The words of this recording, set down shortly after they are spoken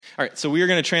All right, so we are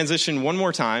going to transition one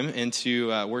more time into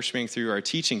worshiping through our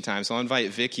teaching time. So I'll invite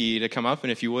Vicki to come up,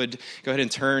 and if you would, go ahead and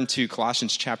turn to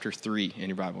Colossians chapter 3 in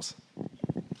your Bibles.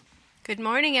 Good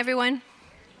morning, everyone.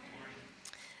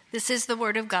 This is the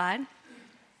Word of God.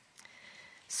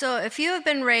 So if you have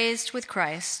been raised with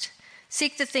Christ,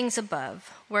 seek the things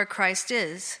above, where Christ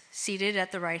is, seated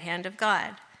at the right hand of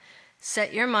God.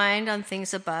 Set your mind on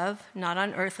things above, not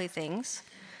on earthly things.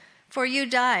 For you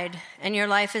died, and your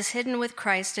life is hidden with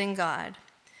Christ in God.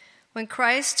 When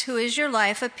Christ, who is your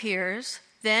life, appears,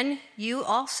 then you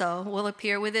also will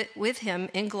appear with him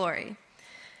in glory.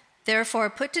 Therefore,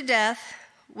 put to death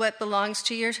what belongs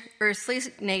to your earthly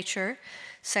nature,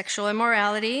 sexual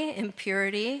immorality,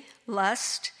 impurity,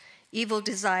 lust, evil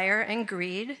desire, and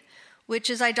greed, which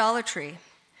is idolatry.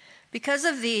 Because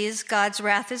of these, God's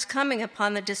wrath is coming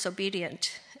upon the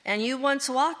disobedient. And you once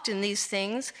walked in these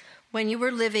things when you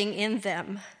were living in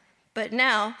them. But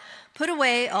now, put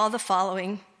away all the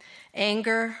following: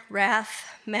 anger,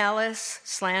 wrath, malice,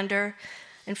 slander,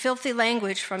 and filthy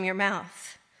language from your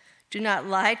mouth. Do not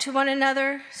lie to one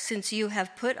another, since you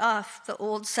have put off the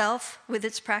old self with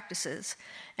its practices,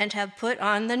 and have put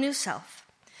on the new self.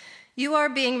 You are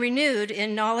being renewed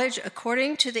in knowledge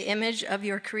according to the image of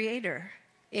your Creator.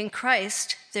 In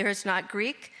Christ, there is not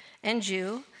Greek and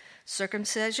Jew,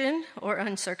 circumcision or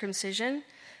uncircumcision,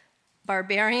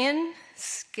 barbarian,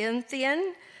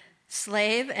 Scythian,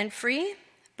 slave and free,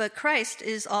 but Christ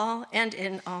is all and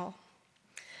in all.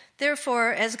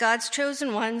 Therefore, as God's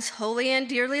chosen ones, holy and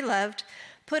dearly loved,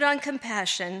 put on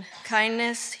compassion,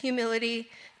 kindness, humility,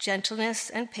 gentleness,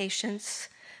 and patience,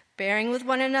 bearing with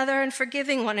one another and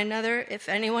forgiving one another if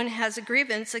anyone has a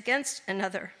grievance against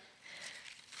another.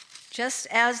 Just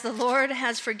as the Lord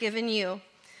has forgiven you,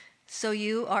 so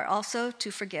you are also to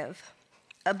forgive.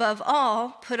 Above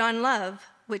all, put on love,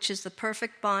 which is the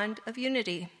perfect bond of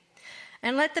unity.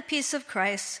 And let the peace of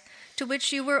Christ, to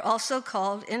which you were also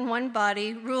called in one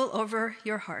body, rule over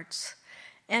your hearts.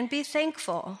 And be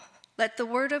thankful. Let the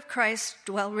word of Christ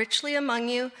dwell richly among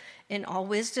you in all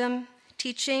wisdom,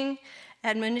 teaching,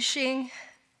 admonishing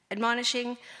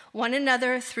one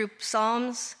another through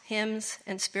psalms, hymns,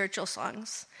 and spiritual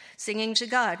songs, singing to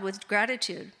God with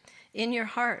gratitude in your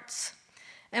hearts.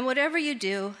 And whatever you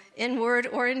do, in word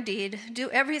or in deed, do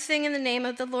everything in the name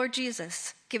of the Lord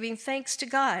Jesus, giving thanks to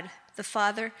God, the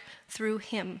Father, through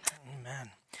him. Amen.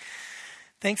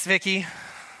 Thanks, Vicki.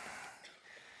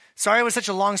 Sorry it was such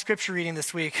a long scripture reading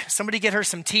this week. Somebody get her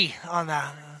some tea on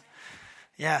that.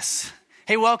 Yes.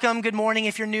 Hey, welcome. Good morning.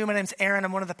 If you're new, my name's Aaron.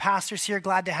 I'm one of the pastors here.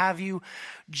 Glad to have you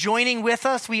joining with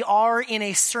us. We are in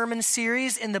a sermon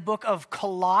series in the book of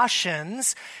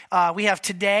Colossians. We have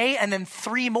today and then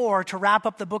 3 more to wrap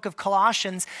up the book of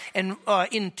Colossians. And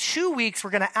in 2 weeks,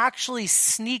 we're going to actually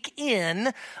sneak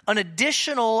in an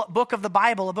additional book of the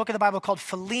Bible, a book of the Bible called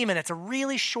Philemon. It's a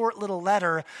really short little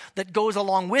letter that goes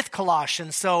along with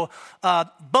Colossians. So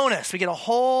bonus, we get a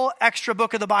whole extra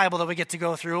book of the Bible that we get to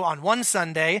go through on one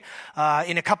Sunday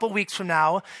in a couple weeks from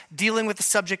now, dealing with the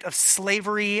subject of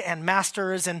slavery and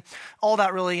masters and all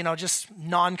that really, just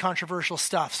non-controversial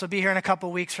stuff. So be here in a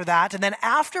couple weeks for that. And then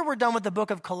after we're done with the book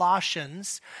of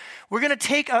Colossians, we're going to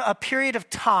take a period of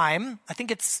time, I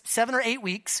think it's 7 or 8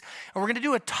 weeks, and we're going to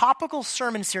do a topical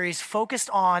sermon series focused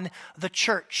on the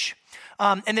church.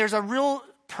 And there's a real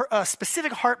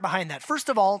specific heart behind that. First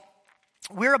of all,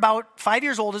 we're about 5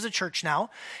 years old as a church now,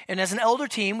 and as an elder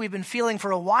team, we've been feeling for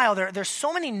a while, there's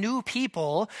so many new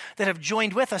people that have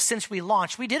joined with us since we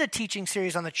launched. We did a teaching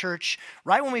series on the church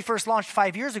right when we first launched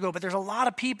 5 years ago, but there's a lot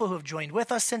of people who have joined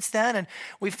with us since then, and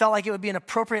we felt like it would be an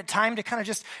appropriate time to kind of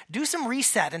just do some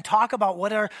reset and talk about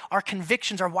what our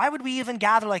convictions are. Why would we even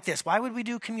gather like this? Why would we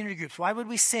do community groups? Why would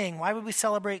we sing? Why would we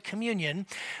celebrate communion?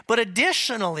 But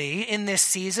additionally, in this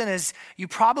season, as you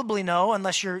probably know,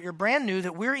 unless you're brand new,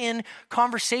 that we're in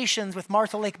conversations with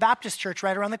Martha Lake Baptist Church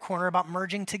right around the corner about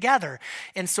merging together.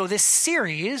 And so this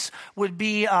series would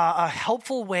be a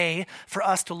helpful way for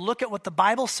us to look at what the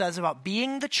Bible says about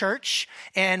being the church,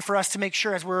 and for us to make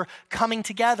sure as we're coming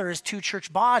together as 2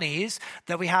 church bodies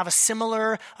that we have a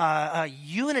similar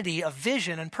unity of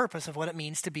vision and purpose of what it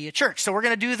means to be a church. So we're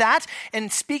going to do that.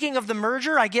 And speaking of the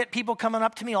merger, I get people coming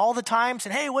up to me all the time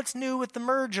saying, hey, what's new with the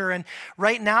merger? And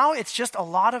right now it's just a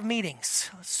lot of meetings,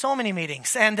 so many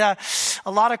meetings. And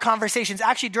a lot of conversations.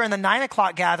 Actually, during the 9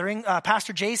 o'clock gathering,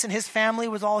 Pastor Jason, his family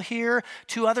was all here,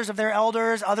 2 others of their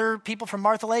elders, other people from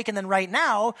Martha Lake, and then right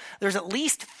now, there's at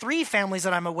least 3 families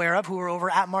that I'm aware of who are over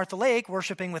at Martha Lake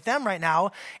worshiping with them right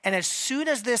now. And as soon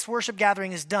as this worship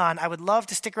gathering is done, I would love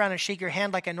to stick around and shake your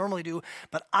hand like I normally do,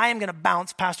 but I am going to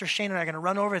bounce. Pastor Shane and I are going to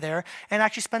run over there and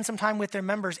actually spend some time with their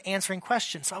members answering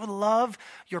questions. So I would love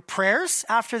your prayers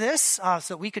after this so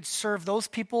that we could serve those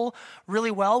people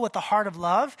really well with the heart of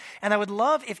love. And I would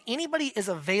love if anybody is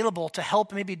available to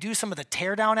help maybe do some of the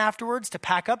teardown afterwards to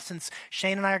pack up, since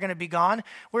Shane and I are going to be gone.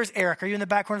 Where's Eric? Are you in the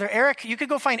back corner there? Eric, you could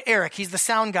go find Eric. He's the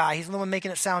sound guy. He's the one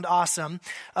making it sound awesome.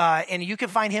 And you can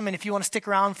find him, and if you want to stick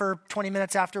around for 20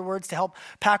 minutes afterwards to help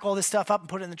pack all this stuff up and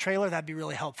put it in the trailer, that'd be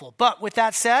really helpful. But with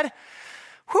that said,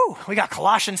 we got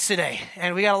Colossians today,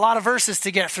 and we got a lot of verses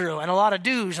to get through, and a lot of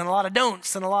do's and a lot of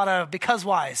don'ts and a lot of because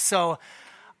whys. So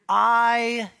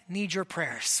I need your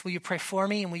prayers. Will you pray for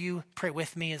me, and will you pray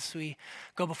with me as we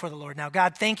go before the Lord? Now,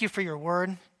 God, thank you for your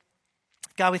word.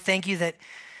 God, we thank you that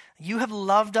you have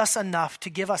loved us enough to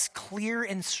give us clear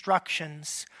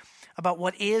instructions about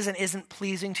what is and isn't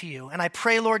pleasing to you. And I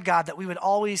pray, Lord God, that we would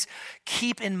always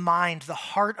keep in mind the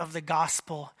heart of the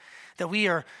gospel, that we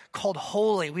are called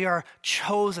holy, we are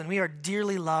chosen, we are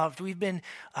dearly loved, we've been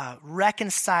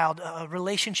reconciled, a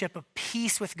relationship of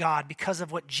peace with God because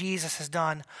of what Jesus has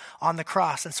done on the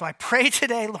cross. And so I pray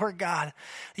today, Lord God,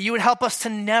 that you would help us to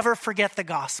never forget the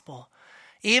gospel.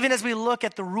 Even as we look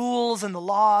at the rules and the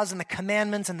laws and the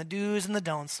commandments and the do's and the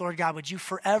don'ts, Lord God, would you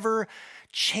forever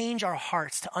change our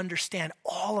hearts to understand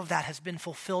all of that has been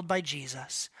fulfilled by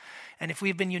Jesus. And if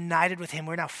we've been united with him,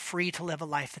 we're now free to live a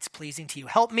life that's pleasing to you.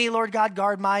 Help me, Lord God,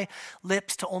 guard my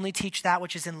lips to only teach that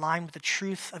which is in line with the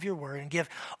truth of your word, and give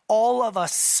all of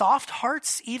us soft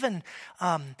hearts, even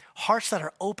hearts that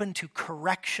are open to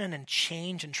correction and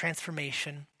change and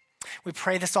transformation. We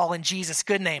pray this all in Jesus'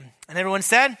 good name. And everyone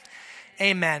said,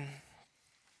 amen.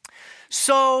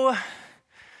 So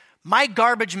my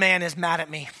garbage man is mad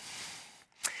at me,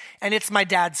 and it's my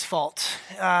dad's fault.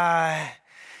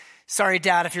 Sorry,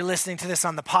 Dad, if you're listening to this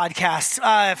on the podcast.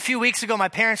 A few weeks ago, my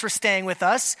parents were staying with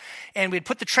us, and we'd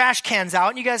put the trash cans out.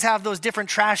 And you guys have those different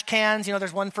trash cans. You know,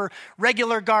 there's one for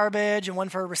regular garbage, and one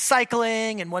for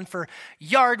recycling, and one for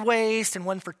yard waste, and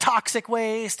one for toxic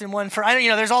waste, and one for,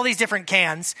 there's all these different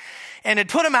cans. And I'd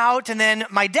put them out, and then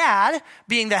my dad,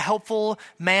 being the helpful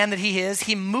man that he is,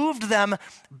 he moved them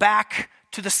back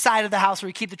to the side of the house where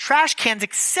we keep the trash cans,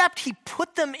 except he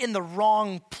put them in the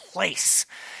wrong place.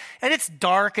 And it's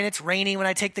dark and it's rainy when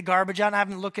I take the garbage out, and I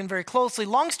haven't been looking very closely.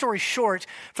 Long story short,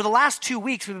 for the last 2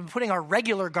 weeks, we've been putting our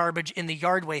regular garbage in the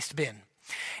yard waste bin.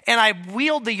 And I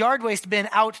wheeled the yard waste bin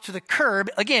out to the curb,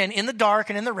 again, in the dark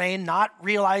and in the rain, not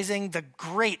realizing the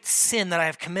great sin that I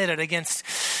have committed against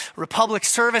Republic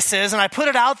Services. And I put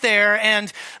it out there,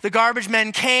 and the garbage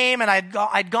men came, and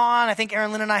I'd gone. I think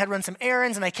Aaron Lynn and I had run some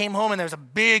errands, and I came home, and there was a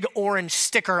big orange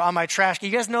sticker on my trash can.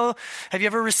 You guys know, have you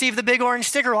ever received the big orange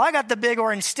sticker? Well, I got the big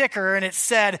orange sticker, and it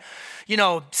said,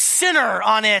 sinner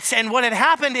on it. And what had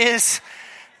happened is,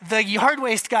 the yard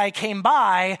waste guy came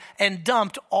by and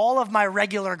dumped all of my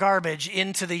regular garbage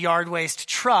into the yard waste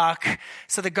truck.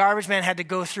 So the garbage man had to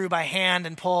go through by hand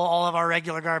and pull all of our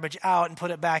regular garbage out and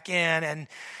put it back in. And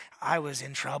I was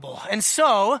in trouble. And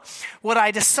so what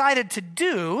I decided to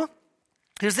do,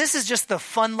 because this is just the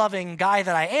fun-loving guy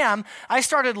that I am, I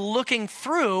started looking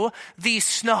through the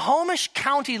Snohomish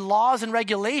County laws and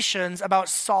regulations about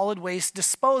solid waste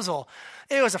disposal.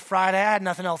 It was a Friday. I had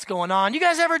nothing else going on. You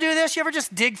guys ever do this? You ever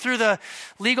just dig through the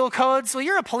legal codes? Well,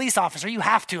 you're a police officer. You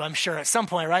have to, I'm sure, at some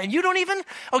point, right? And you don't even?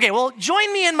 Okay, well,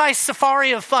 join me in my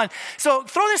safari of fun. So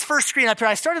throw this first screen up here.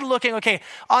 I started looking,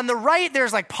 on the right,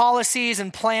 there's like policies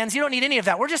and plans. You don't need any of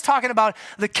that. We're just talking about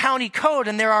the county code,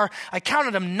 and there are, I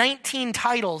counted them, 19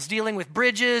 titles dealing with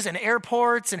bridges and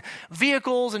airports and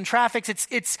vehicles and traffic.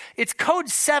 It's code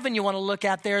 7 you want to look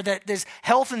at there, that there's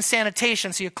health and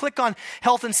sanitation. So you click on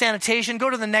health and sanitation. Go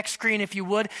to the next screen if you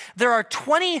would. There are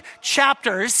 20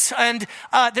 chapters, and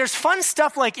there's fun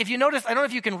stuff like, if you notice, I don't know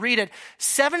if you can read it,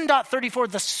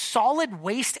 7.34, the Solid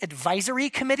Waste Advisory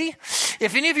Committee.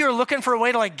 If any of you are looking for a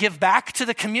way to give back to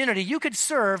the community, you could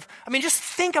serve. Just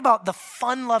think about the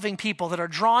fun-loving people that are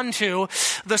drawn to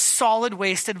the Solid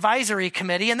Waste Advisory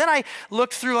committee. And then I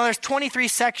looked through, there's 23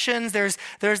 sections, there's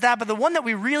that. But the one that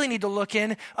we really need to look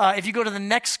in, if you go to the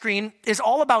next screen, is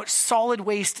all about solid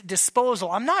waste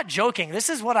disposal. I'm not joking. This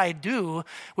is what I do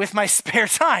with my spare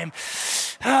time.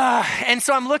 And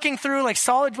so I'm looking through like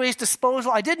solid waste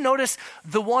disposal. I did notice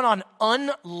the one on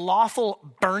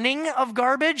unlawful burning of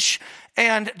garbage.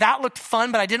 And that looked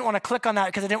fun, but I didn't want to click on that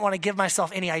because I didn't want to give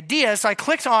myself any ideas. So I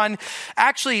clicked on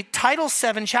actually Title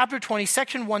 7, Chapter 20,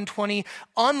 Section 120,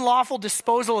 unlawful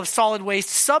disposal of solid waste,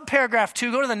 subparagraph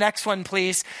 2. Go to the next one,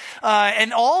 please.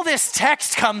 And all this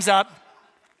text comes up.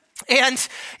 And,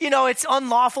 it's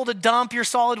unlawful to dump your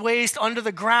solid waste under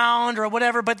the ground or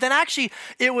whatever. But then actually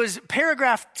it was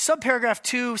subparagraph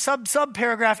 2,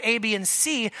 subparagraph A, B, and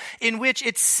C, in which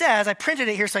it says, I printed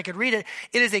it here so I could read it,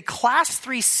 it is a class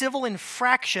 3 civil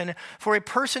infraction for a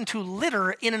person to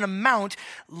litter in an amount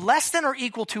less than or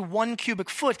equal to 1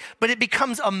 cubic foot. But it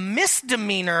becomes a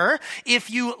misdemeanor if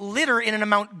you litter in an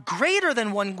amount greater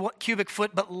than 1 cubic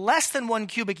foot, but less than 1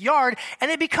 cubic yard.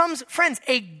 And it becomes, friends,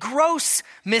 a gross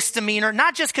misdemeanor,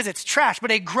 not just because it's trash,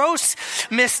 but a gross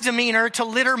misdemeanor to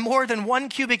litter more than 1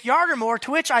 cubic yard or more,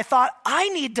 to which I thought, I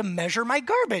need to measure my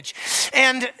garbage.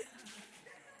 And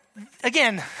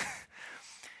again,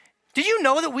 do you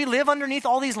know that we live underneath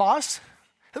all these laws?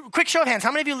 Quick show of hands.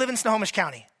 How many of you live in Snohomish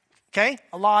County? Okay,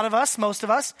 a lot of us, most of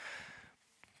us.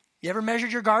 You ever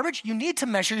measured your garbage? You need to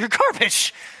measure your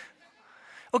garbage.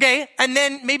 Okay, and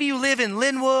then maybe you live in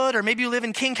Linwood, or maybe you live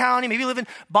in King County, maybe you live in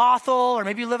Bothell, or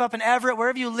maybe you live up in Everett.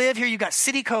 Wherever you live here, you've got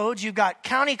city codes, you've got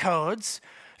county codes,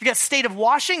 you've got state of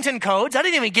Washington codes. I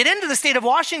didn't even get into the state of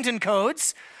Washington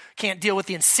codes. Can't deal with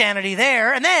the insanity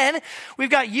there. And then we've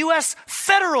got U.S.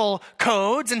 federal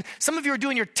codes, and some of you are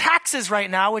doing your taxes right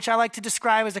now, which I like to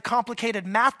describe as a complicated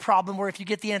math problem where if you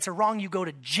get the answer wrong, you go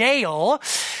to jail.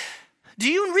 Do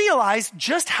you realize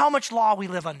just how much law we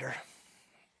live under?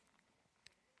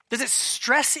 Does it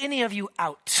stress any of you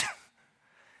out?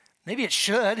 Maybe it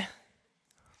should.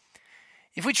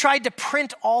 If we tried to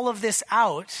print all of this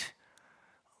out,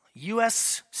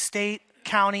 U.S., state,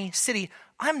 county, city,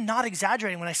 I'm not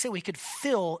exaggerating when I say we could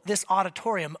fill this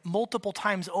auditorium multiple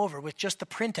times over with just the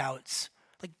printouts,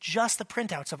 like just the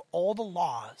printouts of all the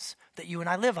laws that you and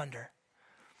I live under.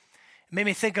 It made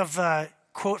me think of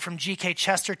quote from G.K.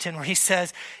 Chesterton where he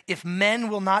says, if men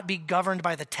will not be governed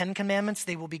by the 10 commandments,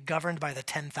 they will be governed by the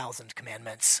 10,000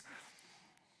 commandments.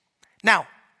 Now,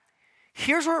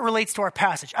 here's where it relates to our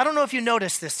passage. I don't know if you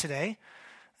noticed this today,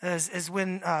 as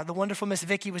when the wonderful Miss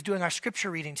Vicky was doing our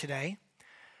scripture reading today.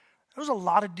 There was a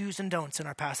lot of do's and don'ts in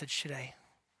our passage today.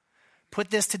 Put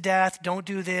this to death, don't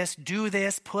do this,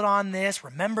 put on this,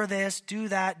 remember this, do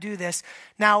that, do this.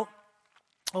 Now,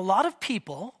 a lot of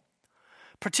people,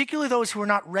 particularly those who are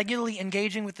not regularly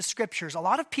engaging with the scriptures, a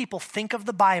lot of people think of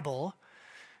the Bible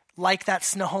like that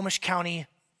Snohomish County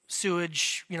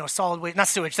sewage, solid waste, not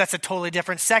sewage, that's a totally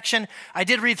different section. I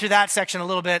did read through that section a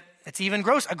little bit. It's even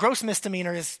gross. A gross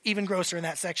misdemeanor is even grosser in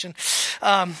that section.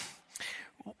 A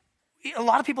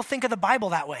lot of people think of the Bible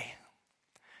that way.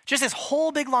 Just this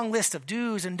whole big long list of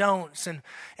do's and don'ts, and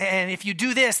if you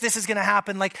do this, this is going to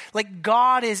happen. Like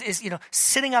God is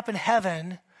sitting up in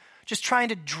heaven, just trying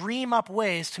to dream up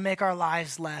ways to make our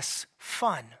lives less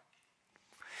fun.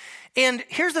 And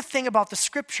here's the thing about the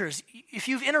scriptures. If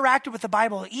you've interacted with the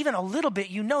Bible even a little bit,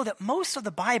 you know that most of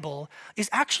the Bible is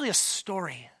actually a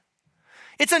story.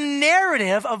 It's a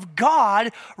narrative of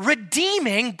God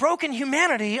redeeming broken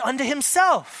humanity unto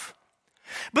himself.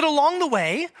 But along the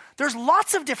way, there's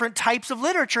lots of different types of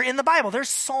literature in the Bible. There's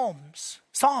psalms,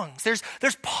 songs,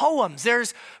 there's poems,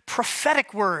 there's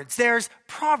prophetic words, there's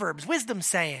proverbs, wisdom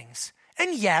sayings.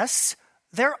 And yes,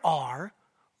 there are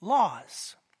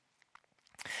laws.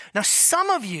 Now, some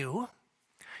of you,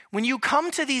 when you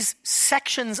come to these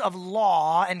sections of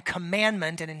law and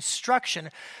commandment and instruction,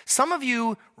 some of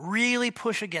you really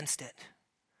push against it.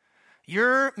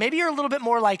 Maybe you're a little bit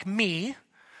more like me,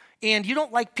 and you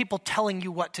don't like people telling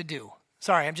you what to do.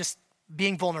 Sorry, I'm just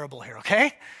being vulnerable here,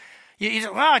 okay? You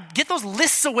get those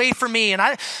lists away from me,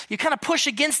 and you kind of push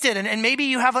against it, and maybe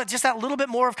you have just that little bit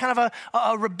more of kind of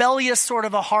a rebellious sort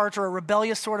of a heart or a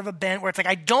rebellious sort of a bent where it's like,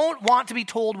 I don't want to be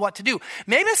told what to do.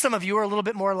 Maybe some of you are a little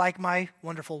bit more like my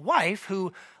wonderful wife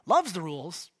who loves the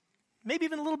rules, maybe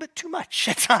even a little bit too much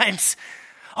at times.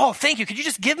 Oh, thank you. Could you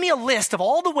just give me a list of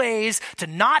all the ways to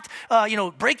not,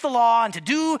 break the law and to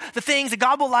do the things that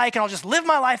God will like, and I'll just live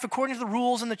my life according to the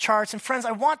rules and the charts. And friends,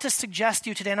 I want to suggest to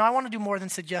you today, and I want to do more than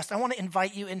suggest, I want to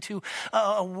invite you into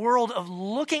a world of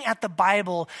looking at the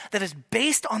Bible that is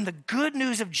based on the good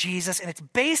news of Jesus, and it's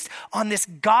based on this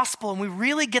gospel, and we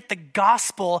really get the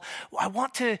gospel. I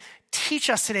want to teach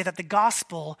us today that the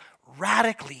gospel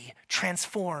radically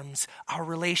transforms our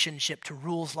relationship to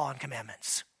rules, law, and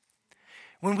commandments.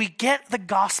 When we get the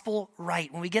gospel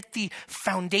right, when we get the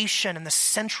foundation and the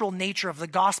central nature of the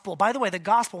gospel, by the way, the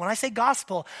gospel, when I say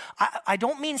gospel, I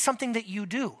don't mean something that you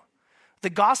do.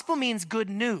 The gospel means good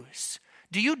news.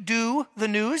 Do you do the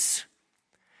news?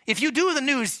 If you do the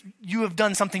news, you have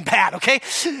done something bad, okay?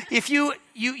 If you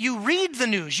read the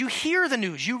news, you hear the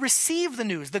news, you receive the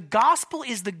news. The gospel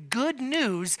is the good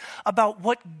news about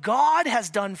what God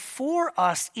has done for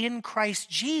us in Christ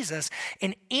Jesus.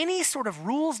 And any sort of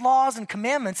rules, laws, and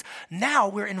commandments, now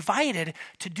we're invited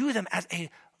to do them as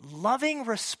a loving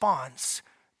response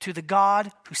to the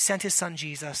God who sent his son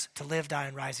Jesus to live, die,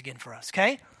 and rise again for us,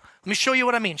 okay? Let me show you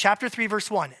what I mean. Chapter 3,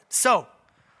 verse 1. So,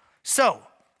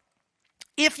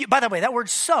 if you, by the way, that word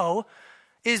so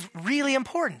is really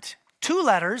important. 2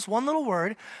 letters, 1 little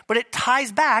word, but it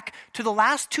ties back to the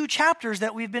last 2 chapters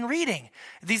that we've been reading.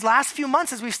 These last few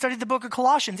months as we've studied the book of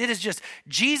Colossians, it is just,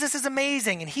 Jesus is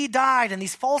amazing and he died and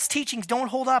these false teachings don't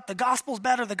hold up. The gospel's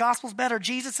better,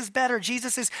 Jesus is better,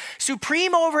 Jesus is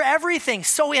supreme over everything.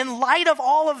 So in light of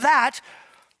all of that,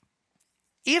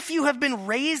 if you have been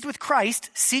raised with Christ,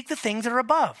 seek the things that are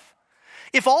above.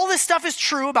 If all this stuff is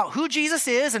true about who Jesus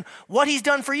is and what he's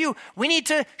done for you, we need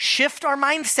to shift our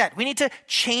mindset. We need to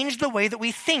change the way that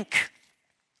we think.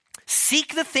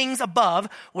 Seek the things above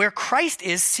where Christ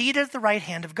is seated at the right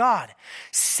hand of God.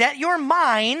 Set your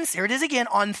minds, here it is again,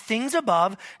 on things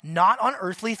above, not on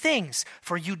earthly things.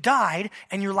 For you died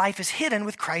and your life is hidden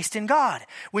with Christ in God.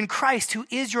 When Christ, who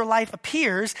is your life,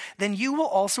 appears, then you will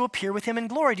also appear with him in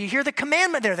glory. Do you hear the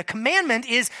commandment there? The commandment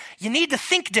is you need to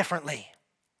think differently.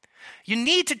 You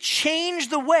need to change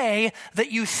the way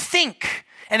that you think.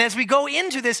 And as we go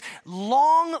into this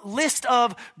long list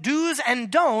of do's and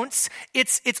don'ts,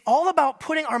 it's all about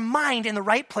putting our mind in the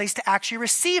right place to actually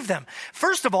receive them.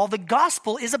 First of all, the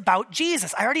gospel is about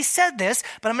Jesus. I already said this,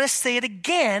 but I'm going to say it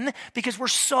again because we're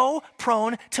so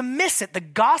prone to miss it. The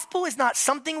gospel is not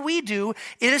something we do.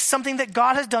 It is something that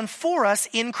God has done for us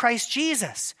in Christ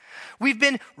Jesus. We've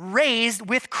been raised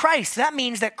with Christ. That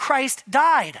means that Christ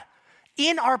died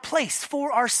in our place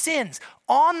for our sins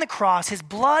on the cross, his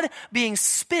blood being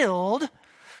spilled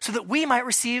so that we might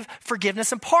receive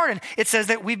forgiveness and pardon. It says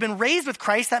that we've been raised with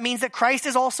Christ. That means that Christ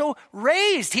is also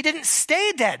raised. He didn't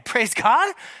stay dead, praise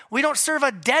God. We don't serve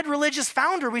a dead religious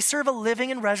founder. We serve a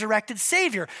living and resurrected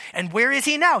Savior. And where is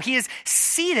he now? He is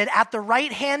seated at the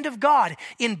right hand of God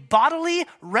in bodily,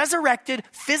 resurrected,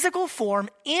 physical form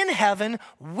in heaven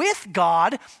with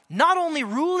God, not only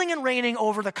ruling and reigning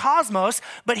over the cosmos,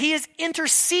 but he is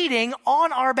interceding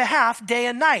on our behalf day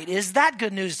and night. Is that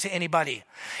good news to anybody?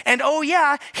 And oh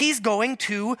yeah, he's going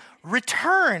to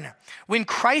return. When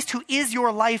Christ, who is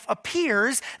your life,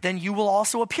 appears, then you will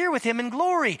also appear with him in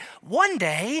glory. One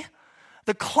day,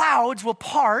 the clouds will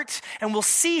part and we'll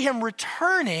see him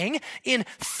returning in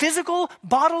physical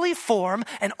bodily form,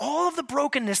 and all of the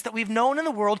brokenness that we've known in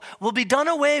the world will be done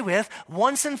away with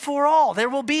once and for all. There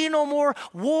will be no more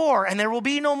war, and there will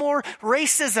be no more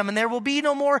racism, and there will be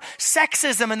no more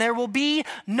sexism, and there will be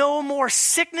no more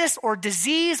sickness or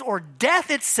disease or death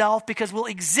itself, because we'll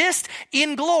exist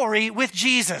in glory with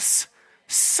Jesus.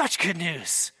 Such good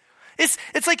news.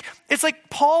 It's like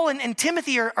Paul and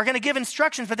Timothy are going to give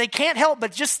instructions, but they can't help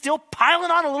but just still piling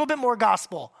on a little bit more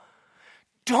gospel.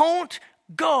 Don't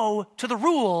go to the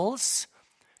rules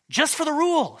just for the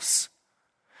rules.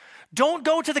 Don't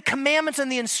go to the commandments and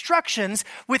the instructions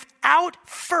without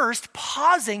first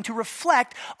pausing to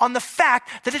reflect on the fact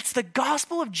that it's the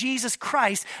gospel of Jesus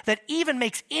Christ that even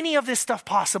makes any of this stuff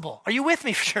possible. Are you with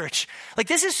me, church? Like,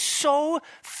 this is so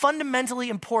fundamentally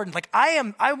important. Like,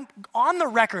 I'm on the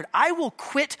record. I will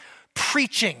quit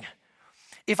preaching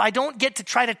if I don't get to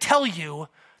try to tell you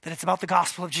that it's about the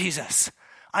gospel of Jesus.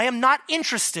 I am not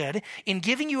interested in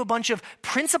giving you a bunch of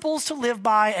principles to live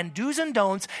by and do's and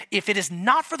don'ts if it is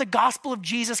not for the gospel of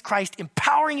Jesus Christ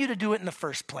empowering you to do it in the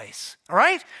first place. All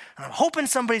right? And I'm hoping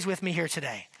somebody's with me here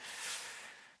today.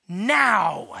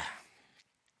 Now,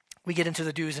 we get into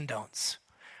the do's and don'ts.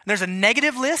 There's a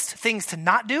negative list, things to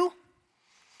not do,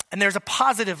 and there's a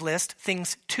positive list,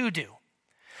 things to do.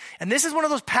 And this is one of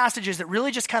those passages that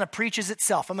really just kind of preaches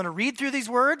itself. I'm going to read through these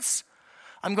words.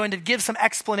 I'm going to give some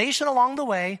explanation along the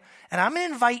way, and I'm going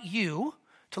to invite you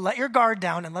to let your guard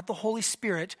down and let the Holy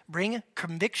Spirit bring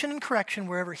conviction and correction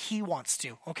wherever he wants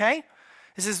to, okay?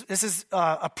 This is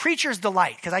a preacher's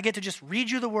delight, because I get to just read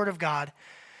you the Word of God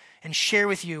and share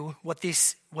with you what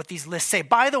these lists say.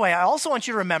 By the way, I also want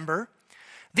you to remember,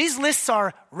 these lists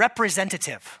are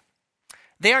representative.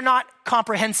 They are not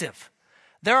comprehensive.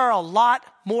 There are a lot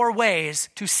more ways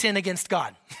to sin against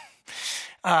God.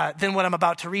 than what I'm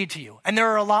about to read to you. And there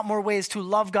are a lot more ways to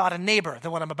love God and neighbor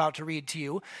than what I'm about to read to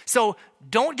you. So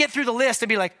don't get through the list and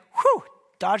be like, whew,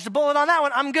 dodged a bullet on that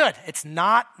one, I'm good. It's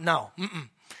not, no.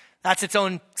 That's its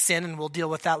own sin, and we'll deal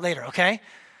with that later, okay?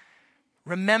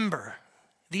 Remember,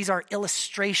 these are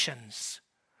illustrations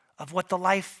of what a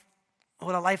life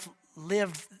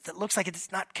lived that looks like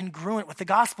it's not congruent with the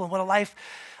gospel, and what a life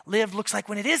lived looks like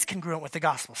when it is congruent with the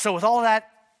gospel. So with all of that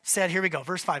said, here we go.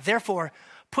 Verse 5, therefore,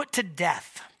 put to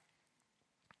death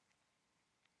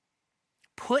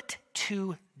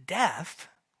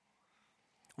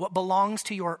what belongs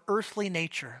to your earthly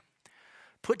nature.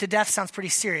 Put to death sounds pretty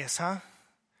serious, huh?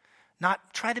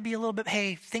 Not try to be a little bit,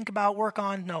 hey, think about, work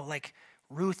on. No, like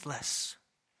ruthless.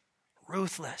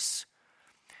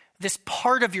 This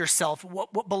part of yourself,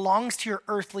 what belongs to your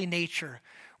earthly nature.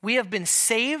 We have been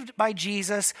saved by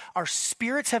Jesus. Our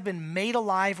spirits have been made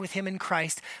alive with him in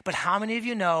Christ. But how many of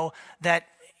you know that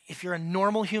if you're a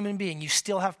normal human being, you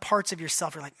still have parts of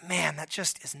yourself, you're like, man, that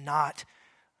just is not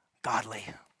godly.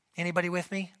 Anybody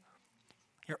with me?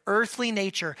 Your earthly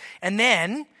nature. And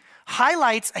then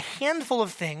highlights a handful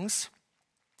of things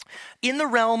in the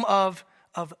realm of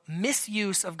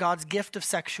misuse of God's gift of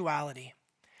sexuality.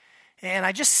 And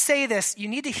I just say this, you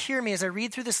need to hear me as I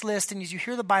read through this list and as you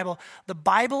hear the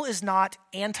Bible is not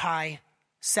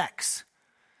anti-sex.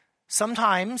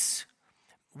 Sometimes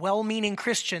well-meaning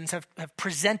Christians have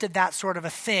presented that sort of a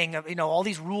thing, of, all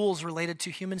these rules related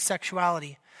to human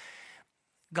sexuality.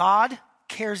 God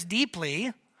cares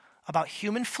deeply about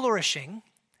human flourishing,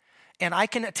 and I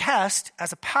can attest,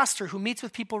 as a pastor who meets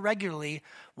with people regularly,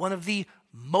 one of the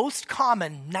most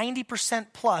common, 90%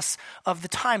 plus of the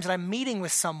times that I'm meeting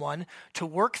with someone to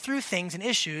work through things and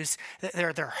issues,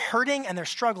 they're hurting and they're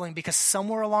struggling because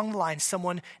somewhere along the line,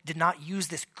 someone did not use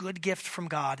this good gift from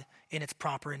God in its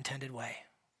proper intended way.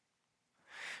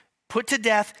 Put to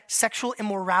death sexual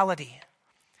immorality.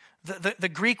 The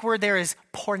Greek word there is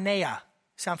porneia.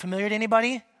 Sound familiar to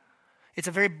anybody? It's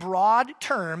a very broad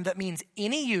term that means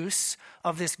any use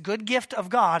of this good gift of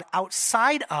God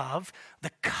outside of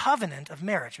the covenant of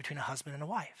marriage between a husband and a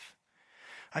wife.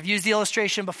 I've used the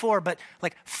illustration before, but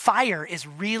like fire is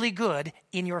really good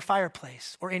in your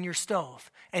fireplace or in your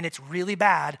stove, and it's really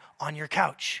bad on your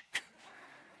couch.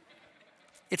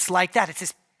 It's like that. It's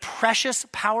this precious,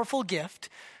 powerful gift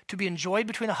to be enjoyed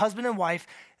between a husband and wife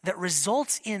that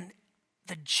results in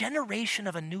the generation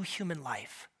of a new human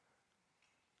life.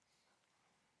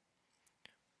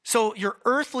 So your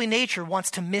earthly nature wants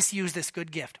to misuse this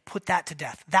good gift. Put that to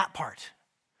death, that part.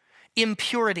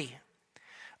 Impurity.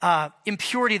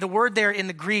 Impurity, the word there in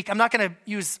the Greek, I'm not going to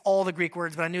use all the Greek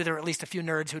words, but I knew there were at least a few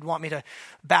nerds who'd want me to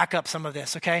back up some of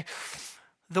this, okay?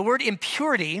 The word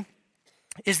impurity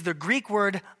is the Greek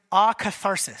word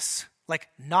akatharsis, like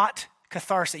not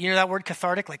catharsis. You know that word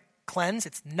cathartic, like cleanse?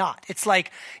 It's not. It's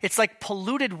like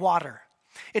polluted water.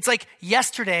 It's like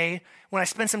yesterday when I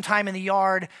spent some time in the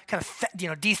yard, kind of,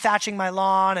 dethatching my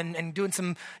lawn and doing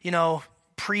some,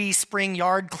 pre-spring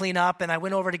yard cleanup, and I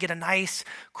went over to get a nice,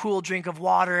 cool drink of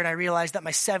water, and I realized that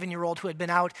my 7-year-old who had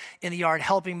been out in the yard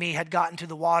helping me had gotten to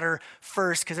the water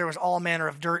first because there was all manner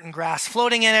of dirt and grass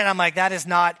floating in it. I'm like, that is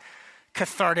not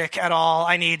cathartic at all.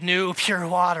 I need new, pure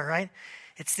water, right?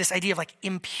 It's this idea of like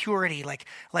impurity, like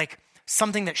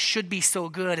something that should be so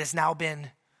good has now been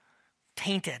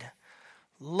tainted.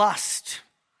 Lust.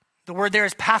 The word there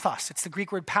is pathos. It's the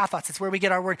Greek word pathos. It's where we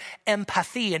get our word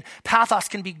empathy. And pathos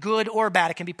can be good or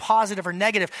bad. It can be positive or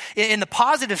negative. In the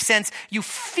positive sense, you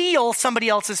feel somebody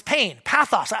else's pain.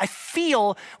 Pathos. I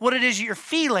feel what it is you're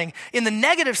feeling. In the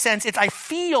negative sense, it's I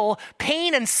feel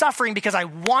pain and suffering because I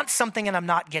want something and I'm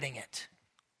not getting it.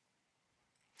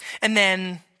 And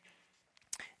then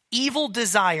evil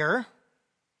desire,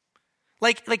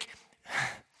 like the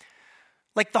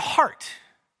heart.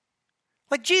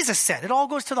 Like Jesus said, it all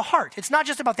goes to the heart. It's not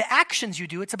just about the actions you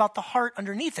do, it's about the heart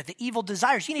underneath it, the evil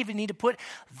desires. You even need to put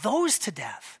those to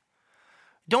death.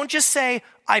 Don't just say,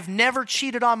 I've never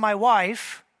cheated on my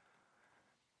wife,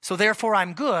 so therefore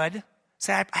I'm good.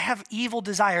 Say, I have evil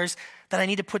desires that I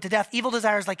need to put to death. Evil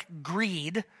desires like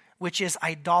greed, which is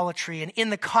idolatry. And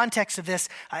in the context of this,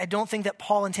 I don't think that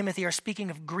Paul and Timothy are speaking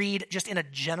of greed just in a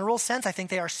general sense. I think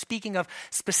they are speaking of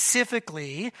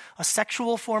specifically a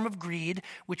sexual form of greed,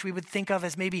 which we would think of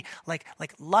as maybe like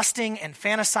lusting and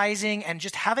fantasizing and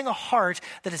just having a heart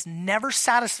that is never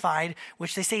satisfied,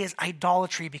 which they say is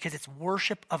idolatry because it's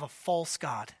worship of a false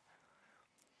god.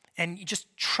 And you just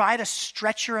try to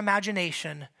stretch your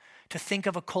imagination to think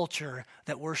of a culture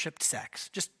that worshiped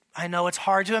sex. I know it's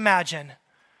hard to imagine.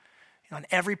 On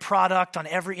every product, on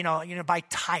every, buy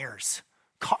tires.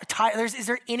 Is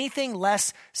there anything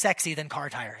less sexy than car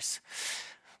tires?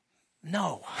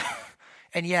 No.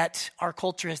 And yet our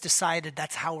culture has decided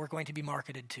that's how we're going to be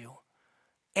marketed to.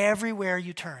 Everywhere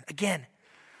you turn. Again,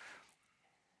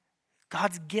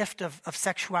 God's gift of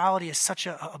sexuality is such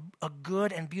a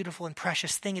good and beautiful and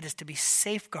precious thing. It is to be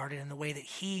safeguarded in the way that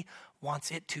he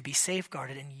wants it to be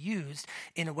safeguarded and used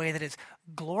in a way that is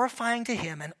glorifying to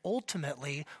him and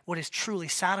ultimately what is truly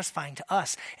satisfying to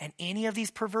us. And any of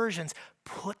these perversions,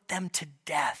 put them to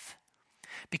death.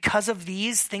 Because of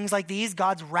these, things like these,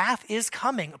 God's wrath is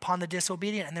coming upon the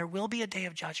disobedient, and there will be a day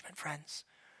of judgment, friends.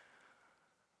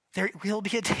 There will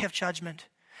be a day of judgment.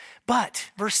 But,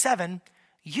 verse 7,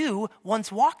 you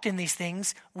once walked in these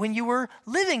things when you were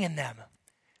living in them.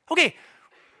 Okay,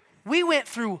 we went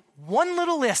through one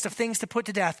little list of things to put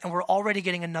to death, and we're already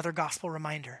getting another gospel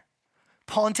reminder.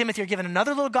 Paul and Timothy are given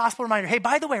another little gospel reminder. Hey,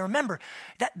 by the way, remember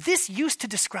that this used to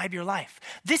describe your life.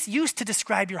 This used to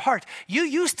describe your heart. You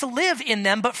used to live in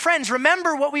them, but friends,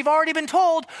 remember what we've already been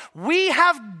told. We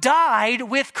have died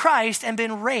with Christ and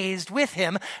been raised with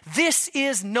him. This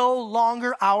is no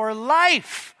longer our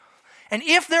life. And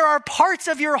if there are parts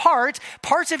of your heart,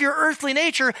 parts of your earthly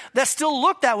nature that still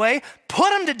look that way,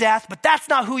 put them to death, but that's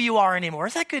not who you are anymore.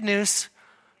 Is that good news?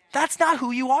 That's not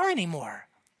who you are anymore.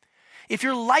 If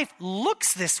your life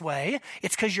looks this way,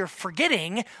 it's because you're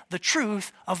forgetting the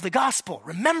truth of the gospel.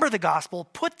 Remember the gospel,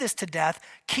 put this to death,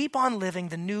 keep on living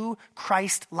the new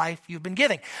Christ life you've been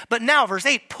giving. But now, verse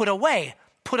 8, put away,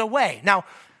 put away. Now,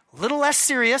 a little less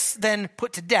serious than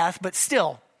put to death, but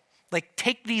still, like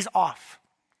take these off.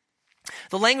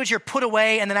 The language here, put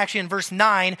away, and then actually in verse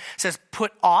 9 says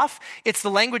put off. It's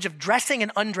the language of dressing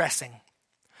and undressing.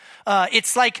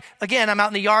 It's like, again, I'm out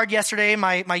in the yard yesterday,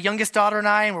 my youngest daughter and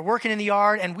I, and we're working in the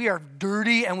yard, and we are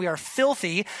dirty and we are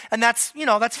filthy. And that's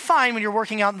fine when you're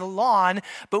working out in the lawn.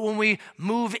 But when we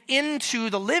move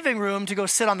into the living room to go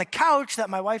sit on the couch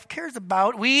that my wife cares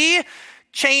about, we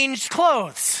changed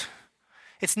clothes.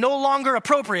 It's no longer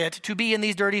appropriate to be in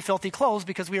these dirty, filthy clothes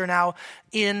because we are now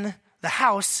in the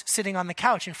house sitting on the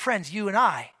couch. And friends, you and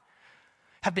I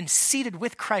have been seated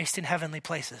with Christ in heavenly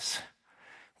places.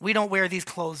 We don't wear these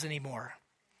clothes anymore.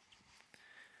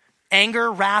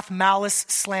 Anger, wrath, malice,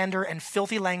 slander, and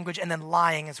filthy language, and then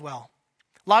lying as well.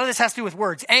 A lot of this has to do with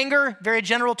words. Anger, very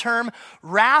general term.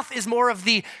 Wrath is more of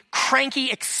the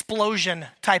cranky explosion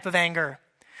type of anger.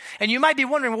 And you might be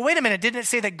wondering, well, wait a minute, didn't it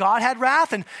say that God had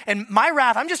wrath? And my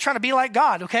wrath, I'm just trying to be like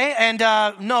God, okay? And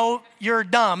no, you're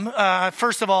dumb,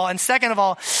 first of all. And second of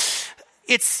all,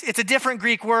 it's a different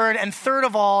Greek word. And third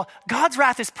of all, God's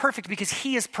wrath is perfect because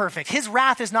he is perfect. His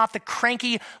wrath is not the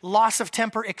cranky loss of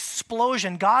temper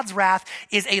explosion. God's wrath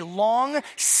is a long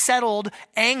settled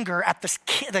anger at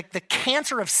the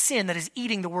cancer of sin that is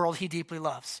eating the world he deeply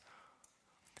loves.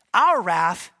 Our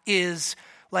wrath is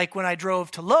like when I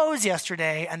drove to Lowe's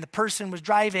yesterday and the person was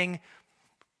driving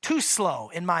too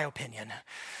slow, in my opinion.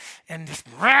 And this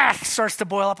wrath starts to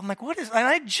boil up. I'm like, what is, and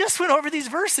I just went over these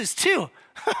verses too.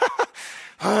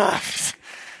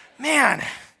 Man,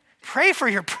 pray for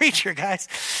your preacher, guys.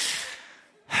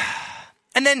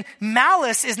 And then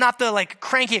malice is not the like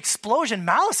cranky explosion.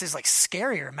 Malice is like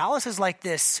scarier. Malice is like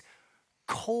this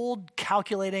cold,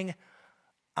 calculating,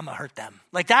 I'm gonna hurt them.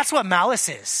 Like that's what malice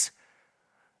is.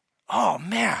 Oh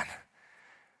man.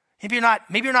 Maybe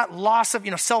you're not loss of,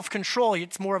 self-control.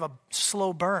 It's more of a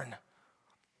slow burn.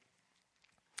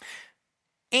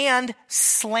 And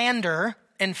slander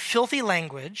and filthy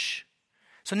language.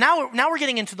 So now we're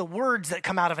getting into the words that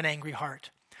come out of an angry heart.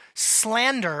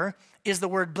 Slander is the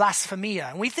word blasphemia.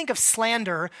 And we think of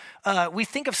slander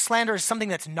as something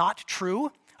that's not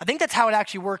true. I think that's how it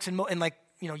actually works in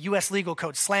U.S. legal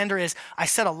code. Slander is, I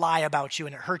said a lie about you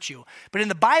and it hurt you. But in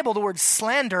the Bible, the word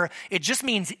slander, it just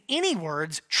means any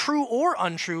words, true or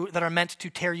untrue, that are meant to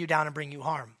tear you down and bring you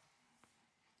harm.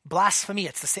 Blasphemy,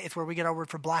 it's where we get our word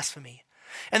for blasphemy.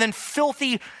 And then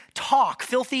filthy talk,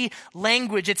 filthy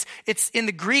language. It's in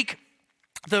the Greek,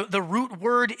 the root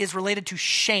word is related to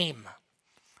shame,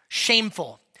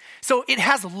 shameful. So it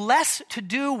has less to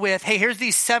do with, hey, here's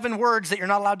these 7 words that you're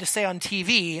not allowed to say on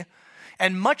TV,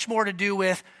 and much more to do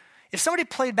with, if somebody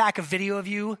played back a video of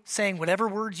you saying whatever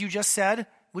words you just said,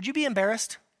 would you be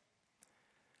embarrassed?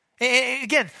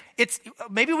 Again,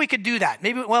 maybe we could do that.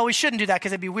 We shouldn't do that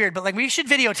because it'd be weird, but we should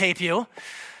videotape you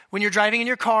when you're driving in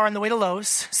your car on the way to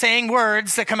Lowe's, saying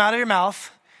words that come out of your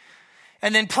mouth,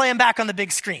 and then play them back on the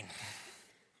big screen.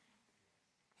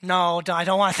 No, I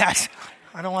don't want that.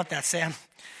 I don't want that, Sam.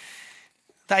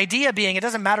 The idea being, it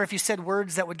doesn't matter if you said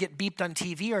words that would get beeped on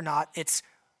TV or not. It's,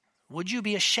 would you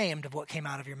be ashamed of what came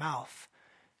out of your mouth?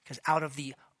 Because out of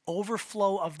the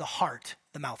overflow of the heart,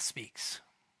 the mouth speaks.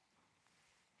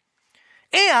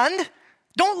 And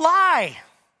don't lie.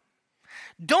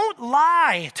 Don't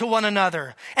lie to one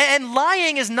another. And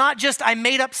lying is not just, I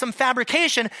made up some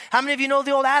fabrication. How many of you know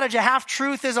the old adage, a half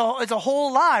truth is a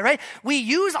whole lie, right? We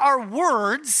use our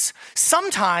words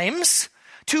sometimes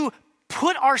to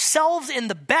put ourselves in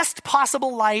the best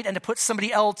possible light and to put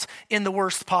somebody else in the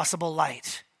worst possible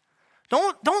light.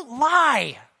 Don't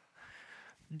lie.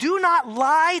 Do not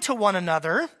lie to one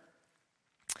another.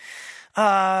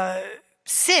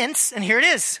 Since, and here it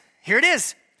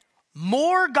is,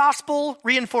 more gospel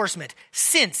reinforcement.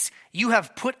 Since you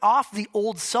have put off the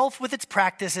old self with its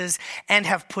practices and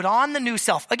have put on the new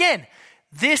self. Again,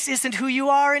 this isn't who you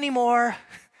are anymore.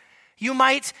 You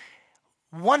might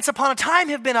once upon a time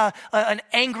have been an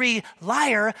angry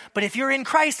liar, but if you're in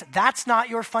Christ, that's not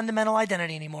your fundamental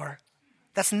identity anymore.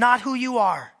 That's not who you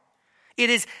are. It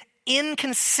is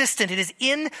inconsistent. It is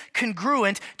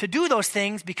incongruent to do those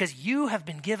things because you have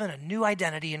been given a new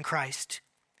identity in Christ.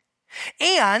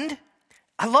 And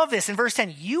I love this in verse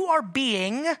 10, you are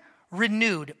being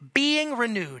renewed.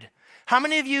 How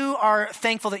many of you are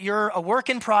thankful that you're a work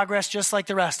in progress just like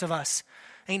the rest of us?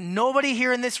 Ain't nobody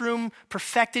here in this room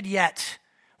perfected yet.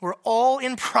 We're all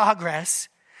in progress,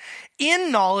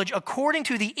 in knowledge according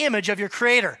to the image of your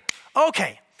Creator.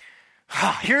 Okay,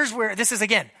 here's where this is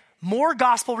again, more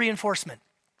gospel reinforcement.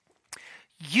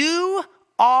 You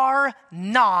are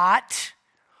not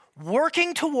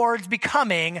working towards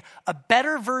becoming a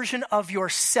better version of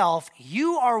yourself.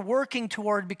 You are working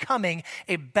toward becoming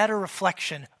a better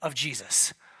reflection of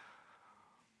Jesus.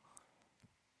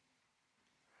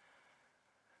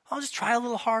 I'll just try a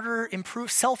little harder,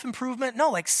 self-improvement.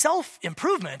 No, like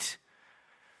self-improvement.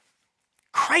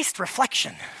 Christ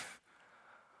reflection.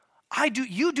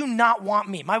 You do not want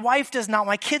me. My wife does not,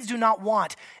 my kids do not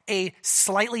want a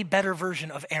slightly better version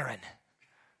of Aaron.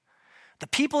 The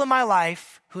people in my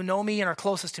life who know me and are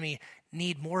closest to me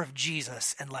need more of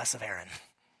Jesus and less of Aaron.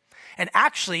 And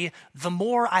actually, the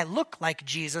more I look like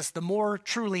Jesus, the more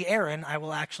truly Aaron I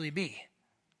will actually be.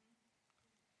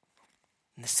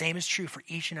 And the same is true for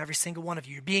each and every single one of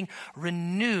you. You're being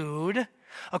renewed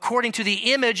according to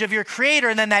the image of your Creator.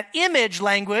 And then that image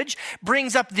language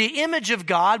brings up the image of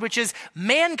God, which is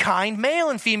mankind, male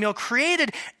and female,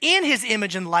 created in his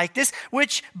image and likeness,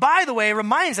 which, by the way,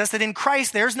 reminds us that in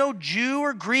Christ there's no Jew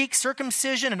or Greek,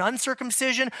 circumcision and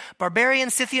uncircumcision, barbarian,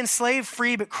 Scythian, slave,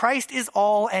 free, but Christ is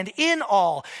all and in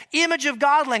all. Image of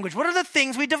God language. What are the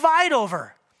things we divide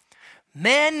over?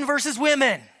 Men versus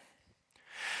women.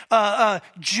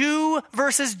 Jew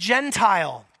versus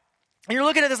Gentile. And you're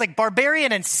looking at this like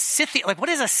barbarian and Scythian. Like, what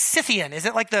is a Scythian? Is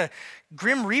it like the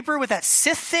Grim Reaper with that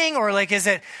Sith thing? Or like, is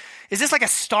this like a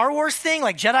Star Wars thing?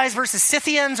 Like Jedis versus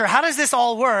Scythians? Or how does this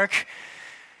all work?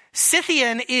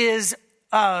 Scythian is,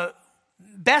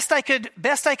 best I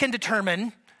can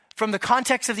determine from the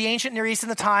context of the ancient Near East in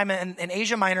the time and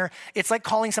Asia Minor, it's like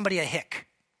calling somebody a hick.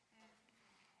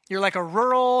 You're like a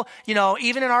rural,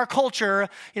 even in our culture,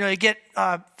 you get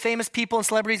famous people and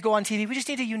celebrities go on TV. We just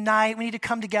need to unite. We need to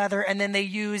come together. And then they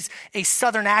use a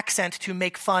Southern accent to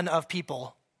make fun of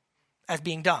people as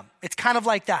being dumb. It's kind of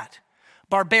like that.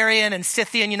 Barbarian and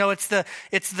Scythian, it's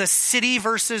the city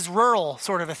versus rural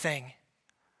sort of a thing.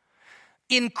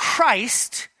 In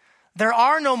Christ, there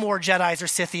are no more Jedis or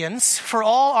Scythians, for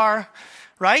all are...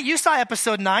 Right? You saw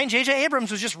episode 9. J.J.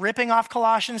 Abrams was just ripping off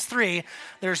Colossians 3.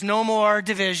 There's no more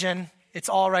division. It's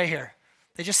all right here.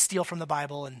 They just steal from the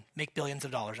Bible and make billions of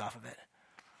dollars off of it.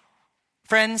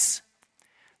 Friends,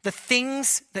 the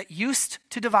things that used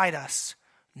to divide us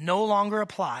no longer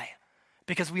apply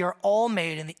because we are all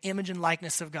made in the image and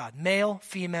likeness of God. Male,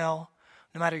 female,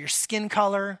 no matter your skin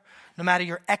color, no matter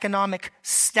your economic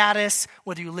status,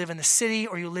 whether you live in the city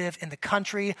or you live in the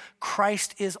country,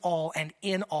 Christ is all and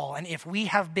in all. And if we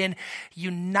have been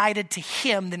united to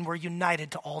him, then we're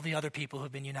united to all the other people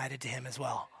who've been united to him as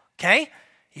well. Okay?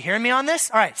 You hearing me on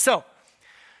this? All right, so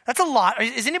that's a lot.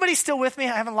 Is anybody still with me?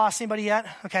 I haven't lost anybody yet?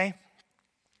 Okay.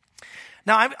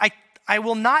 Now, I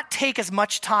will not take as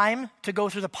much time to go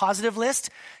through the positive list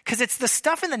because it's the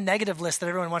stuff in the negative list that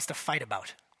everyone wants to fight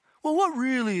about. Well, what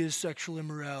really is sexual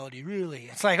immorality, really?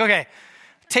 It's like, okay,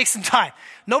 take some time.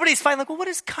 Nobody's fighting like, well, what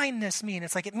does kindness mean?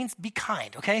 It's like, it means be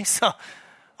kind, okay? So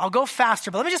I'll go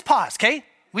faster, but let me just pause, okay?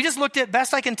 We just looked at,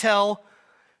 best I can tell,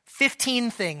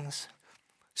 15 things.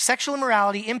 Sexual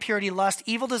immorality, impurity, lust,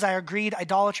 evil desire, greed,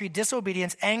 idolatry,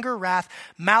 disobedience, anger, wrath,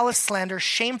 malice, slander,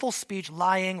 shameful speech,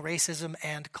 lying, racism,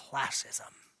 and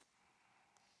classism.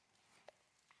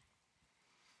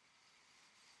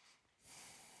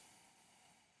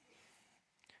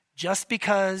 Just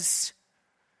because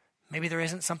maybe there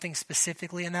isn't something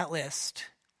specifically in that list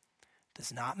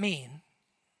does not mean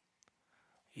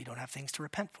you don't have things to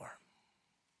repent for.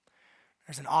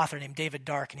 There's an author named David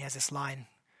Dark, and he has this line: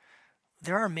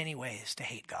 there are many ways to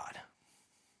hate God.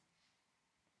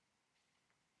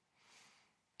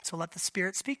 So let the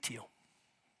Spirit speak to you.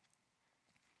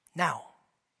 Now,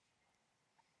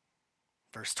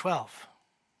 verse 12.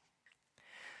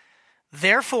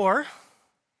 Therefore,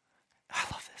 I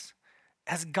love this,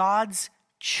 as God's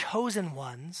chosen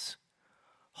ones,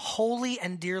 holy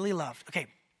and dearly loved. Okay,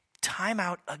 time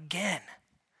out again.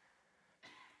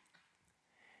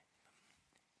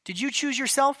 Did you choose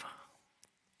yourself?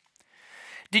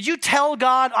 Did you tell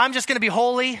God, I'm just going to be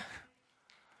holy?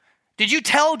 Did you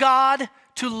tell God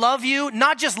to love you,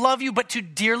 not just love you, but to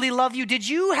dearly love you? Did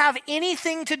you have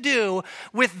anything to do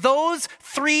with those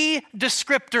three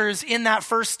descriptors in that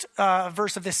first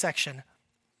verse of this section?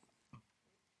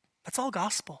 That's all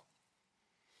gospel.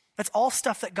 That's all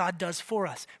stuff that God does for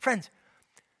us. Friends,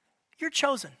 you're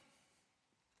chosen.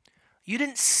 You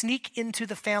didn't sneak into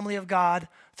the family of God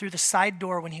through the side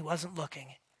door when he wasn't looking.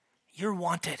 You're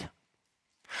wanted.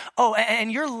 Oh,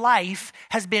 and your life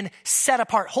has been set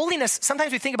apart. Holiness,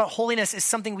 sometimes we think about holiness as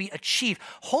something we achieve.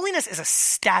 Holiness is a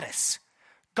status.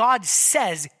 God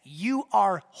says you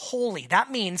are holy.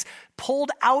 That means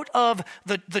pulled out of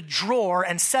the drawer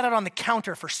and set it on the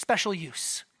counter for special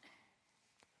use.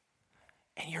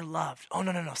 And you're loved. Oh,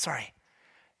 no, sorry.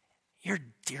 You're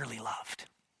dearly loved.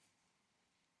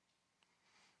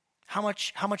 How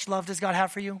much love does God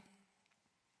have for you?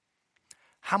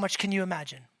 How much can you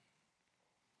imagine?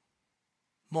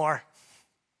 More.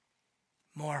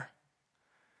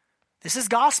 This is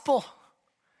gospel.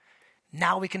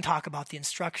 Now we can talk about the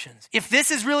instructions. If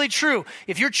this is really true,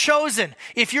 if you're chosen,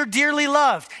 if you're dearly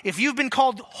loved, if you've been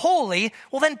called holy,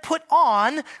 well then put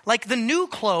on, like the new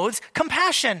clothes,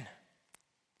 compassion,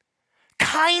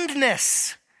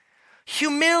 kindness,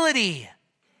 humility,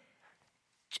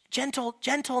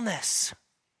 gentleness,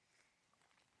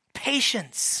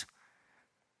 patience.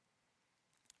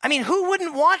 I mean, who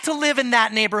wouldn't want to live in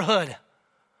that neighborhood?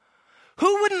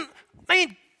 Who wouldn't,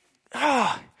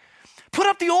 put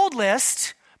up the old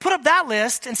list, put up that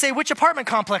list and say, which apartment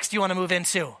complex do you want to move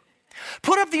into?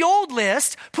 Put up the old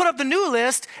list, put up the new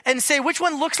list and say, which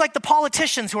one looks like the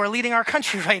politicians who are leading our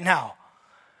country right now?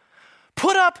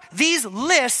 Put up these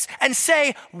lists and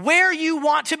say where you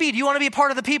want to be. Do you want to be a part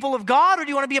of the people of God, or do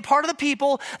you want to be a part of the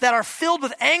people that are filled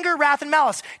with anger, wrath, and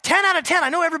malice? 10 out of 10. I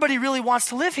know everybody really wants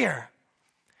to live here.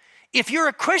 If you're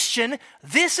a Christian,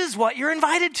 this is what you're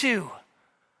invited to.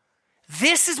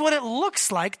 This is what it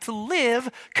looks like to live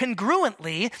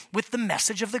congruently with the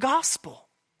message of the gospel.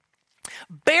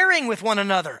 Bearing with one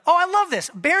another. Oh, I love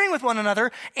this. Bearing with one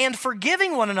another and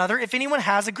forgiving one another if anyone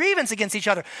has a grievance against each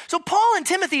other. So Paul and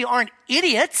Timothy aren't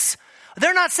idiots.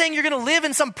 They're not saying you're going to live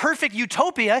in some perfect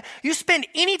utopia. You spend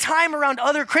any time around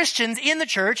other Christians in the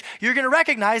church, you're going to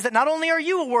recognize that not only are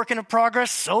you a work in progress,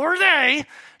 so are they.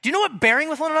 Do you know what bearing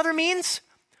with one another means?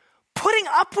 Putting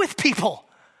up with people.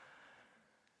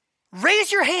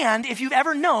 Raise your hand if you've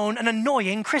ever known an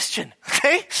annoying Christian,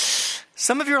 okay?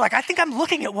 Some of you are like, I think I'm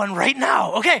looking at one right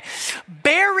now. Okay,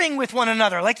 bearing with one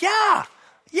another. Like, yeah,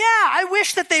 I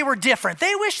wish that they were different.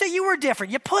 They wish that you were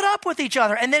different. You put up with each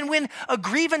other. And then when a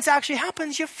grievance actually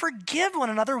happens, you forgive one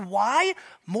another. Why?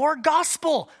 More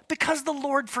gospel. Because the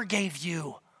Lord forgave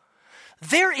you.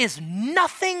 There is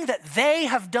nothing that they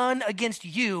have done against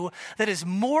you that is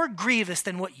more grievous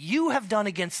than what you have done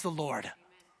against the Lord.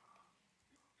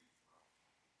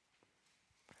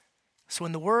 So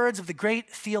in the words of the great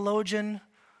theologian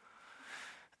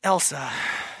Elsa,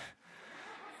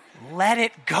 let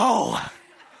it go.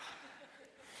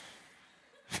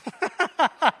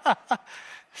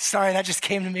 Sorry, that just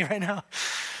came to me right now.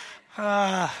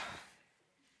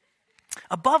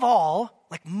 Above all,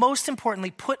 like most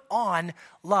importantly, put on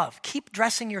love. Keep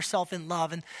dressing yourself in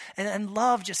love. And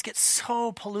love just gets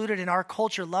so polluted in our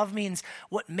culture. Love means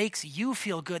what makes you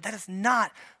feel good. That is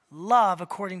not love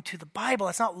according to the Bible.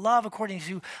 It's not love according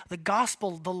to the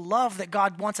gospel. The love that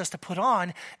God wants us to put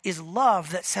on is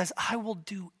love that says, I will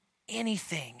do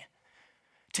anything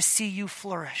to see you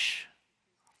flourish.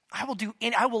 I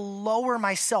will lower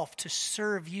myself to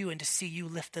serve you and to see you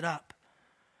lifted up.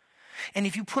 And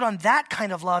if you put on that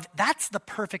kind of love, that's the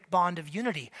perfect bond of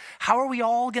unity. How are we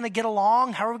all going to get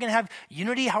along? How are we going to have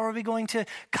unity? How are we going to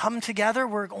come together?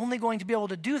 We're only going to be able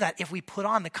to do that if we put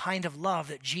on the kind of love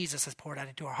that Jesus has poured out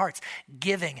into our hearts.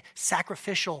 Giving,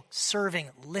 sacrificial, serving,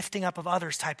 lifting up of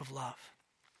others type of love.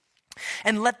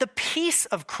 And let the peace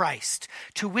of Christ,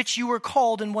 to which you were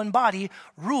called in one body,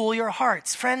 rule your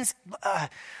hearts. Friends,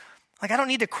 Like, I don't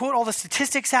need to quote all the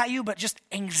statistics at you, but just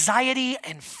anxiety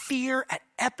and fear at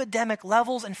epidemic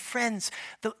levels. And friends,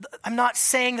 I'm not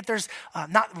saying that there's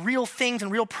not real things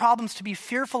and real problems to be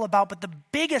fearful about, but the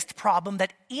biggest problem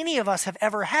that any of us have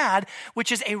ever had,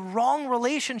 which is a wrong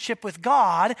relationship with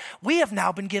God, we have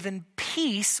now been given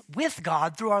peace with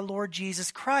God through our Lord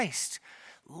Jesus Christ.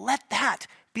 Let that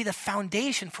be the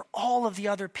foundation for all of the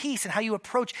other peace and how you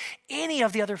approach any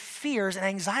of the other fears and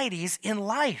anxieties in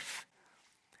life.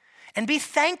 And be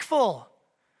thankful.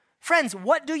 Friends,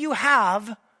 what do you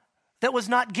have that was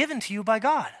not given to you by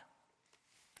God?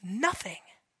 Nothing.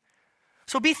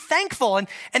 So be thankful and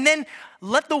then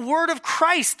let the word of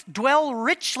Christ dwell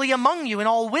richly among you in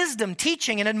all wisdom,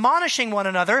 teaching and admonishing one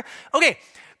another. Okay,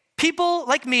 people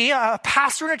like me, a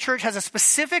pastor in a church, has a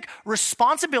specific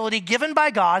responsibility given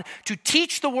by God to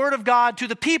teach the word of God to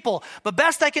the people. But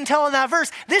best I can tell in that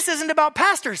verse, this isn't about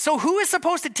pastors. So who is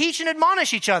supposed to teach and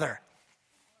admonish each other?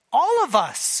 All of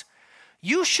us.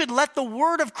 You should let the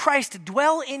word of Christ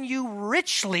dwell in you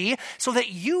richly so that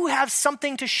you have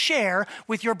something to share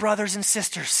with your brothers and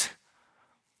sisters.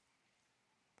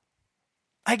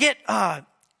 I get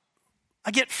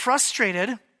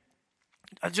frustrated,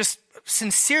 just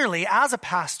sincerely as a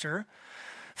pastor,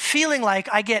 feeling like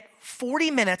I get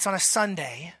 40 minutes on a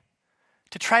Sunday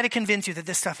to try to convince you that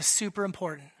this stuff is super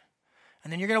important.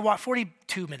 And then you're going to walk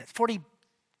 42 minutes,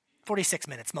 46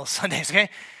 minutes most Sundays, okay?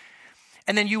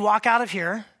 And then you walk out of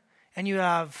here and you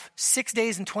have 6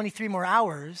 days and 23 more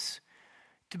hours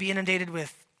to be inundated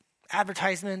with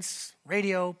advertisements,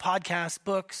 radio, podcasts,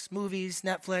 books, movies,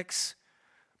 Netflix,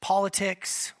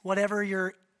 politics, whatever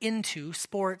you're into,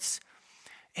 sports.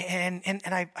 And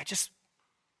I'm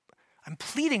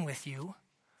pleading with you,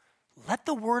 let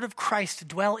the word of Christ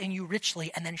dwell in you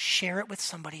richly and then share it with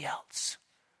somebody else.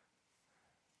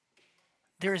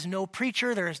 There is no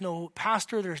preacher, there is no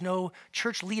pastor, there is no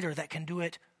church leader that can do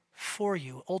it for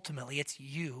you. Ultimately, it's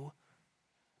you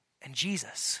and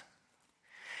Jesus.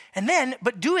 And then,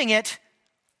 but doing it,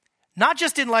 not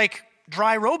just in like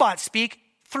dry robot speak,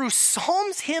 through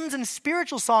psalms, hymns, and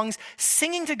spiritual songs,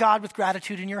 singing to God with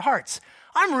gratitude in your hearts.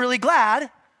 I'm really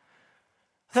glad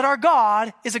that our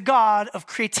God is a God of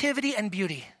creativity and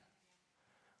beauty.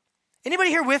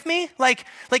 Anybody here with me? Like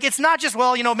it's not just,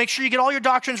 well, make sure you get all your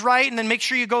doctrines right and then make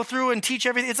sure you go through and teach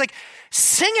everything. It's like,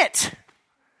 sing it.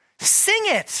 Sing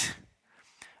it.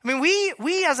 I mean,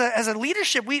 we as a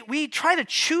leadership, we try to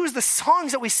choose the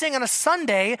songs that we sing on a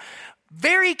Sunday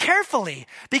very carefully,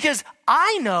 because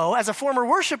I know as a former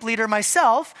worship leader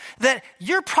myself that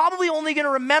you're probably only going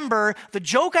to remember the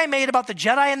joke I made about the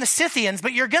Jedi and the Scythians,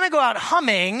 but you're going to go out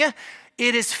humming,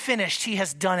 "It is finished, he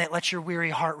has done it, let your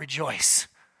weary heart rejoice."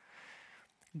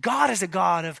 God is a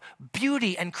God of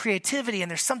beauty and creativity,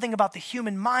 and there's something about the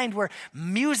human mind where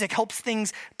music helps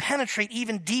things penetrate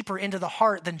even deeper into the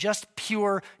heart than just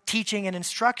pure teaching and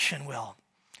instruction will.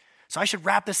 So I should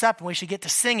wrap this up and we should get to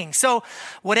singing. So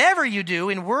whatever you do,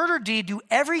 in word or deed, do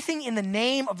everything in the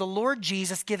name of the Lord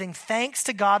Jesus, giving thanks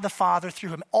to God the Father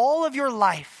through him. All of your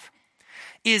life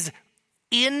is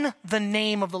in the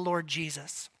name of the Lord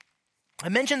Jesus. I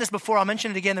mentioned this before, I'll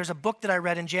mention it again. There's a book that I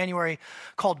read in January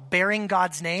called Bearing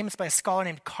God's Name. It's by a scholar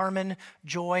named Carmen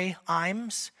Joy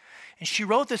Imes. And she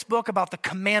wrote this book about the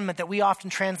commandment that we often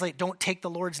translate, "Don't take the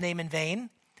Lord's name in vain,"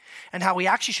 and how we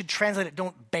actually should translate it,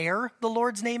 "Don't bear the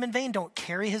Lord's name in vain, don't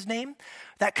carry his name."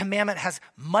 That commandment has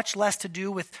much less to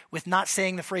do with not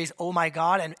saying the phrase, "Oh my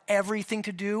God," and everything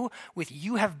to do with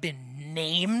you have been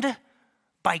named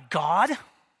by God.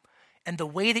 And the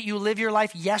way that you live your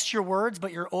life, yes, your words,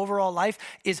 but your overall life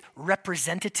is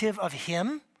representative of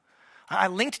him. I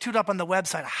linked to it up on the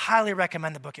website. I highly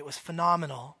recommend the book. It was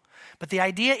phenomenal. But the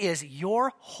idea is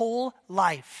your whole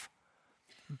life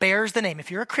bears the name.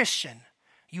 If you're a Christian,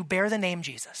 you bear the name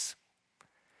Jesus.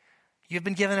 You've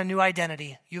been given a new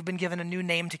identity. You've been given a new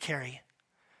name to carry.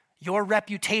 Your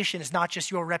reputation is not just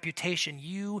your reputation.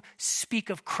 You speak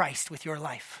of Christ with your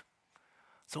life.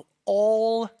 So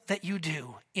all that you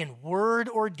do in word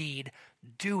or deed,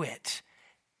 do it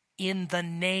in the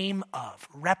name of,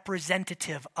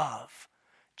 representative of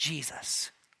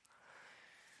Jesus.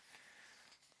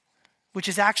 Which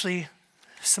is actually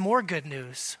some more good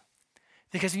news.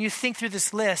 Because when you think through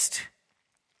this list,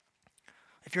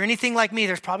 if you're anything like me,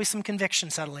 there's probably some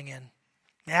conviction settling in.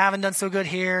 I haven't done so good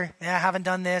here. I haven't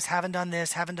done this, haven't done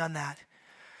that.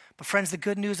 But friends, the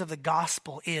good news of the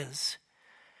gospel is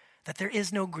that there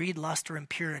is no greed, lust, or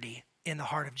impurity in the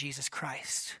heart of Jesus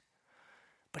Christ.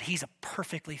 But he's a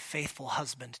perfectly faithful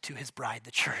husband to his bride,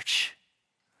 the church.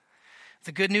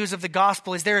 The good news of the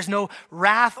gospel is there is no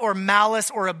wrath or malice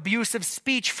or abusive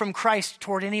speech from Christ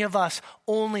toward any of us,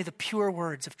 only the pure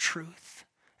words of truth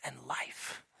and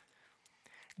life.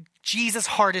 Jesus'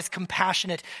 heart is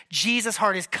compassionate. Jesus'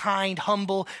 heart is kind,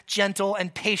 humble, gentle,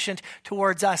 and patient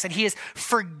towards us. And he has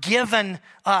forgiven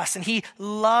us, and he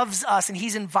loves us, and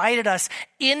he's invited us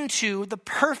into the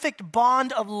perfect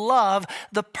bond of love,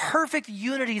 the perfect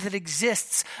unity that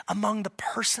exists among the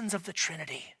persons of the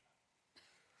Trinity.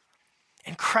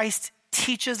 And Christ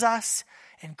teaches us,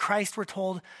 and Christ, we're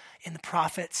told in the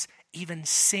prophets, even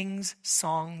sings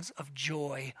songs of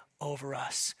joy over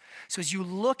us. So as you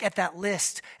look at that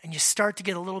list and you start to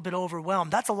get a little bit overwhelmed,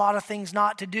 that's a lot of things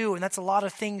not to do, and that's a lot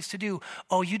of things to do.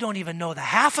 Oh, you don't even know the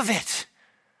half of it.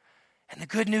 And the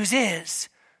good news is,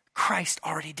 Christ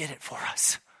already did it for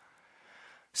us.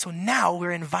 So now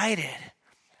we're invited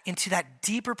into that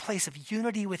deeper place of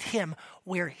unity with him,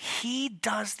 where he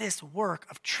does this work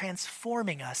of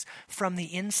transforming us from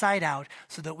the inside out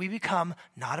so that we become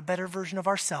not a better version of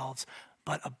ourselves,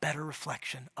 but a better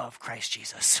reflection of Christ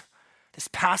Jesus. This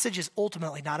passage is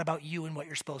ultimately not about you and what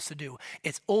you're supposed to do.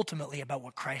 It's ultimately about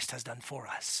what Christ has done for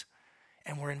us.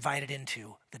 And we're invited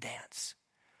into the dance.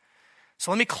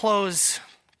 So let me close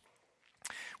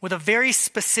with a very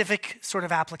specific sort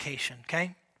of application,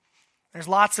 okay? There's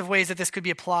lots of ways that this could be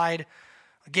applied.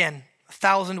 Again,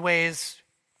 1,000 ways.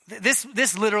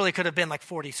 This literally could have been like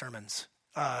 40 sermons.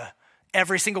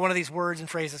 Every single one of these words and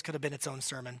phrases could have been its own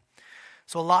sermon.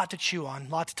 So a lot to chew on, a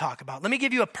lot to talk about. Let me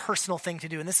give you a personal thing to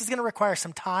do. And this is going to require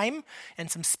some time and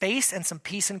some space and some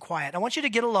peace and quiet. I want you to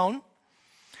get alone.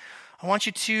 I want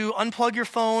you to unplug your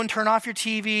phone, turn off your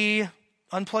TV,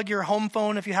 unplug your home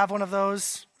phone if you have one of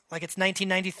those, like it's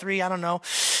 1993, I don't know.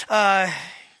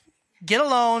 Get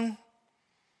alone.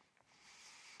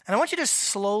 And I want you to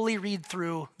slowly read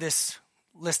through this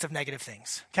list of negative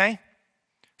things, okay?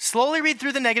 Slowly read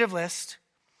through the negative list,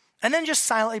 and then just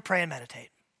silently pray and meditate.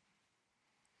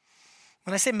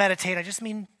 When I say meditate, I just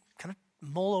mean kind of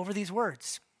mull over these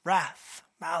words. Wrath,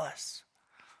 malice.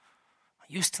 I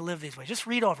used to live these ways. Just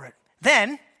read over it.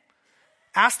 Then,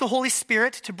 ask the Holy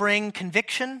Spirit to bring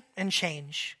conviction and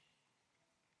change.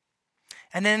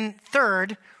 And then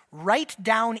third, write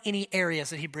down any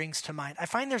areas that he brings to mind. I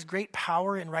find there's great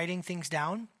power in writing things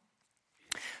down.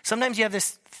 Sometimes you have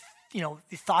this, the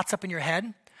thoughts up in your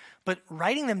head, but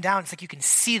writing them down, it's like you can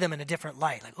see them in a different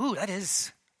light. Like, ooh, that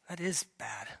is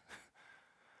bad.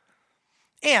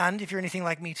 And if you're anything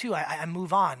like me too, I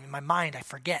move on. In my mind, I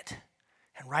forget.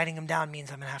 And writing them down means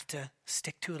I'm going to have to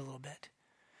stick to it a little bit.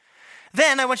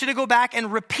 Then I want you to go back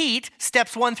and repeat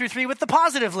steps 1 through 3 with the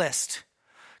positive list.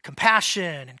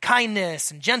 Compassion and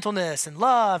kindness and gentleness and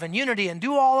love and unity, and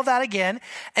do all of that again.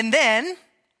 And then,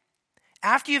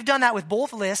 after you've done that with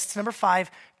both lists, number 5,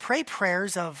 pray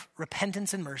prayers of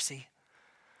repentance and mercy.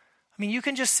 I mean, you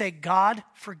can just say, God,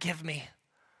 forgive me.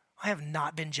 I have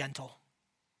not been gentle.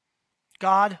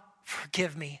 God,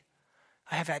 forgive me.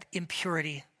 I have had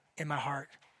impurity in my heart,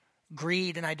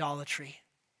 greed and idolatry.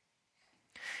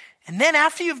 And then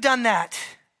after you've done that,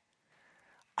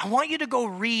 I want you to go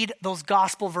read those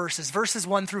gospel verses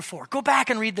 1 through 4. Go back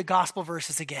and read the gospel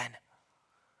verses again.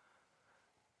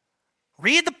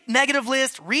 Read the negative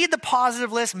list, read the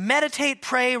positive list, meditate,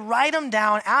 pray, write them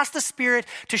down, ask the Spirit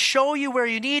to show you where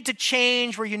you need to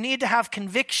change, where you need to have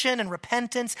conviction and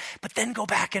repentance, but then go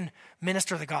back and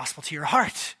minister the gospel to your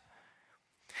heart.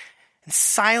 And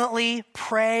silently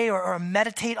pray or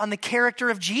meditate on the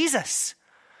character of Jesus.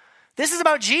 This is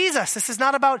about Jesus. This is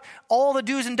not about all the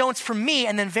do's and don'ts from me.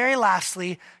 And then very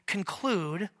lastly,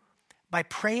 conclude by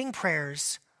praying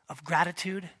prayers of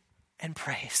gratitude and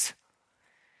praise.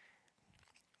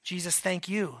 Jesus, thank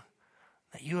you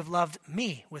that you have loved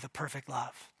me with a perfect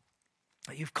love,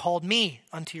 that you've called me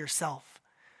unto yourself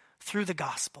through the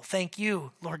gospel. Thank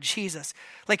you, Lord Jesus.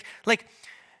 Like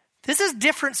this is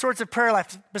different sorts of prayer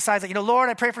life besides Lord,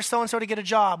 I pray for so-and-so to get a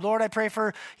job. Lord, I pray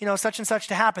for, such and such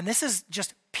to happen. This is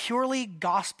just purely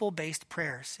gospel-based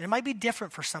prayers. And it might be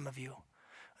different for some of you.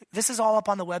 This is all up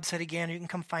on the website again. You can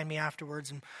come find me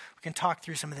afterwards and we can talk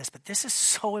through some of this. But this is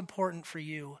so important for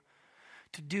you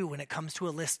to do when it comes to a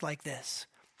list like this.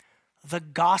 The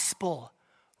gospel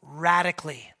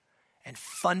radically and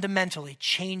fundamentally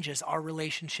changes our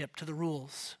relationship to the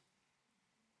rules.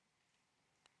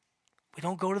 We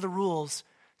don't go to the rules,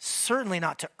 certainly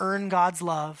not to earn God's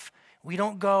love. We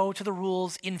don't go to the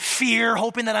rules in fear,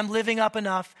 hoping that I'm living up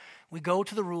enough. We go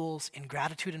to the rules in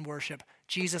gratitude and worship.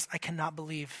 Jesus, I cannot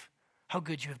believe how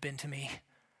good you have been to me.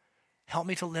 Help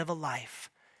me to live a life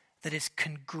that is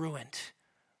congruent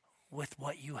with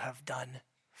what you have done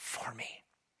for me.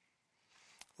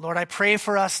 Lord, I pray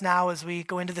for us now as we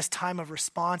go into this time of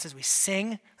response, as we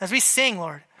sing,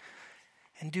 Lord,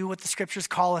 and do what the scriptures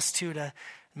call us to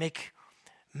make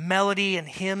melody and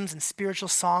hymns and spiritual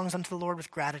songs unto the Lord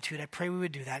with gratitude. I pray we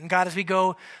would do that. And God, as we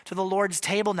go to the Lord's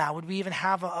table now, would we even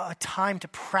have a time to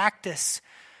practice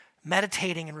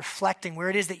meditating and reflecting where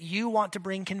it is that you want to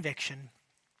bring conviction.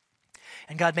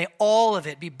 And God, may all of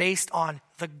it be based on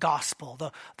the gospel,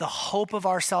 the hope of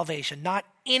our salvation, not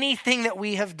anything that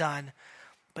we have done,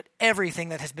 but everything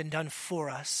that has been done for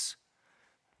us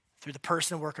through the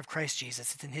person and work of Christ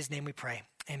Jesus. It's in his name we pray.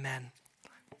 Amen.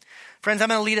 Friends, I'm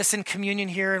going to lead us in communion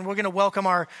here, and we're going to welcome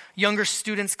our younger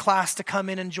students class to come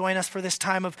in and join us for this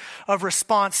time of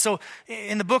response. So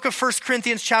in the book of 1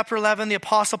 Corinthians chapter 11, the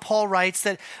Apostle Paul writes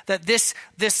that this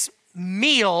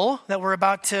meal that we're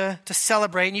about to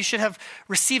celebrate, and you should have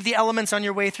received the elements on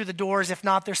your way through the doors. If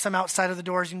not, there's some outside of the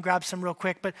doors. You can grab some real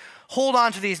quick, but hold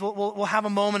on to these. We'll have a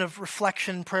moment of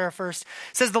reflection and prayer first.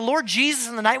 It says, the Lord Jesus,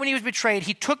 on the night when he was betrayed,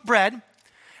 he took bread.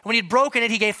 When he had broken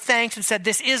it, he gave thanks and said,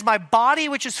 this is my body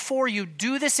which is for you.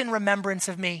 Do this in remembrance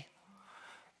of me.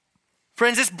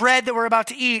 Friends, this bread that we're about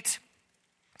to eat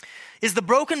is the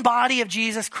broken body of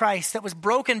Jesus Christ that was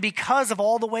broken because of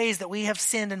all the ways that we have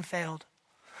sinned and failed.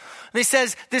 And he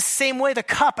says, this same way, the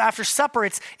cup after supper,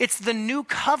 it's the new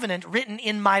covenant written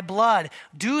in my blood.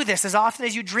 Do this as often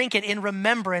as you drink it in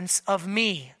remembrance of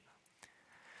me.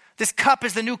 This cup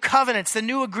is the new covenant, it's the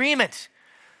new agreement.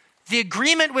 The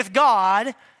agreement with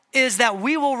God is that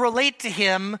we will relate to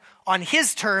him on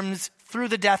his terms through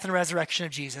the death and resurrection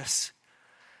of Jesus.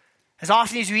 As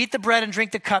often as you eat the bread and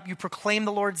drink the cup, you proclaim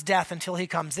the Lord's death until he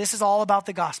comes. This is all about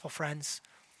the gospel, friends.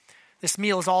 This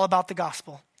meal is all about the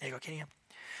gospel. There you go, Kenny.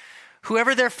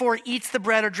 Whoever therefore eats the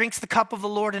bread or drinks the cup of the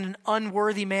Lord in an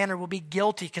unworthy manner will be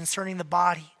guilty concerning the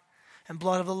body and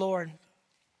blood of the Lord.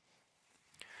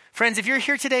 Friends, if you're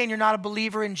here today and you're not a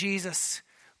believer in Jesus,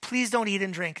 please don't eat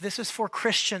and drink. This is for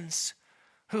Christians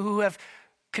who have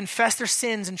confessed their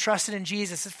sins and trusted in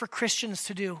Jesus. It's for Christians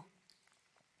to do.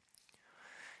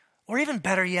 Or even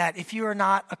better yet, if you are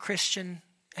not a Christian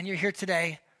and you're here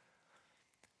today,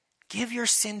 give your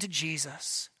sin to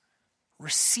Jesus.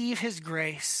 Receive his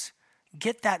grace.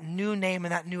 Get that new name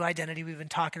and that new identity we've been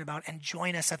talking about, and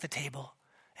join us at the table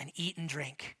and eat and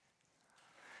drink.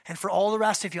 And for all the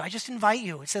rest of you, I just invite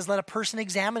you. It says, let a person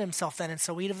examine himself then, and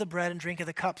so eat of the bread and drink of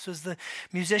the cup. So as the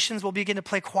musicians will begin to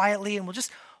play quietly, and we'll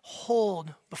just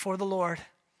hold before the Lord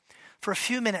for a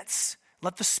few minutes.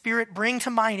 Let the Spirit bring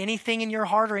to mind anything in your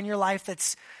heart or in your life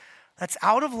that's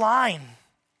out of line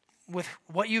with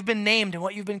what you've been named and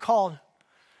what you've been called.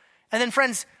 And then,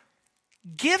 friends,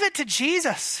 give it to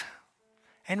Jesus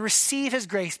and receive his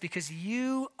grace, because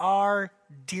you are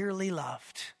dearly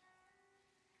loved.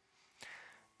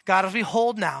 God, as we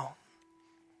hold now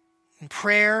in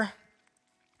prayer,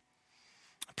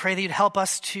 I pray that you'd help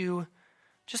us to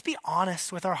just be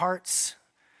honest with our hearts.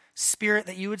 Spirit,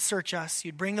 that you would search us.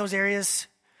 You'd bring those areas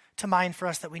to mind for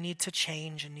us that we need to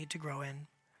change and need to grow in.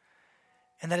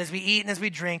 And that as we eat and as we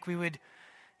drink, we would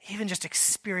even just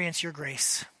experience your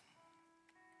grace.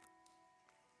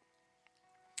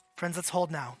 Friends, let's hold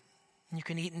now. You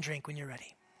can eat and drink when you're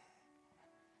ready.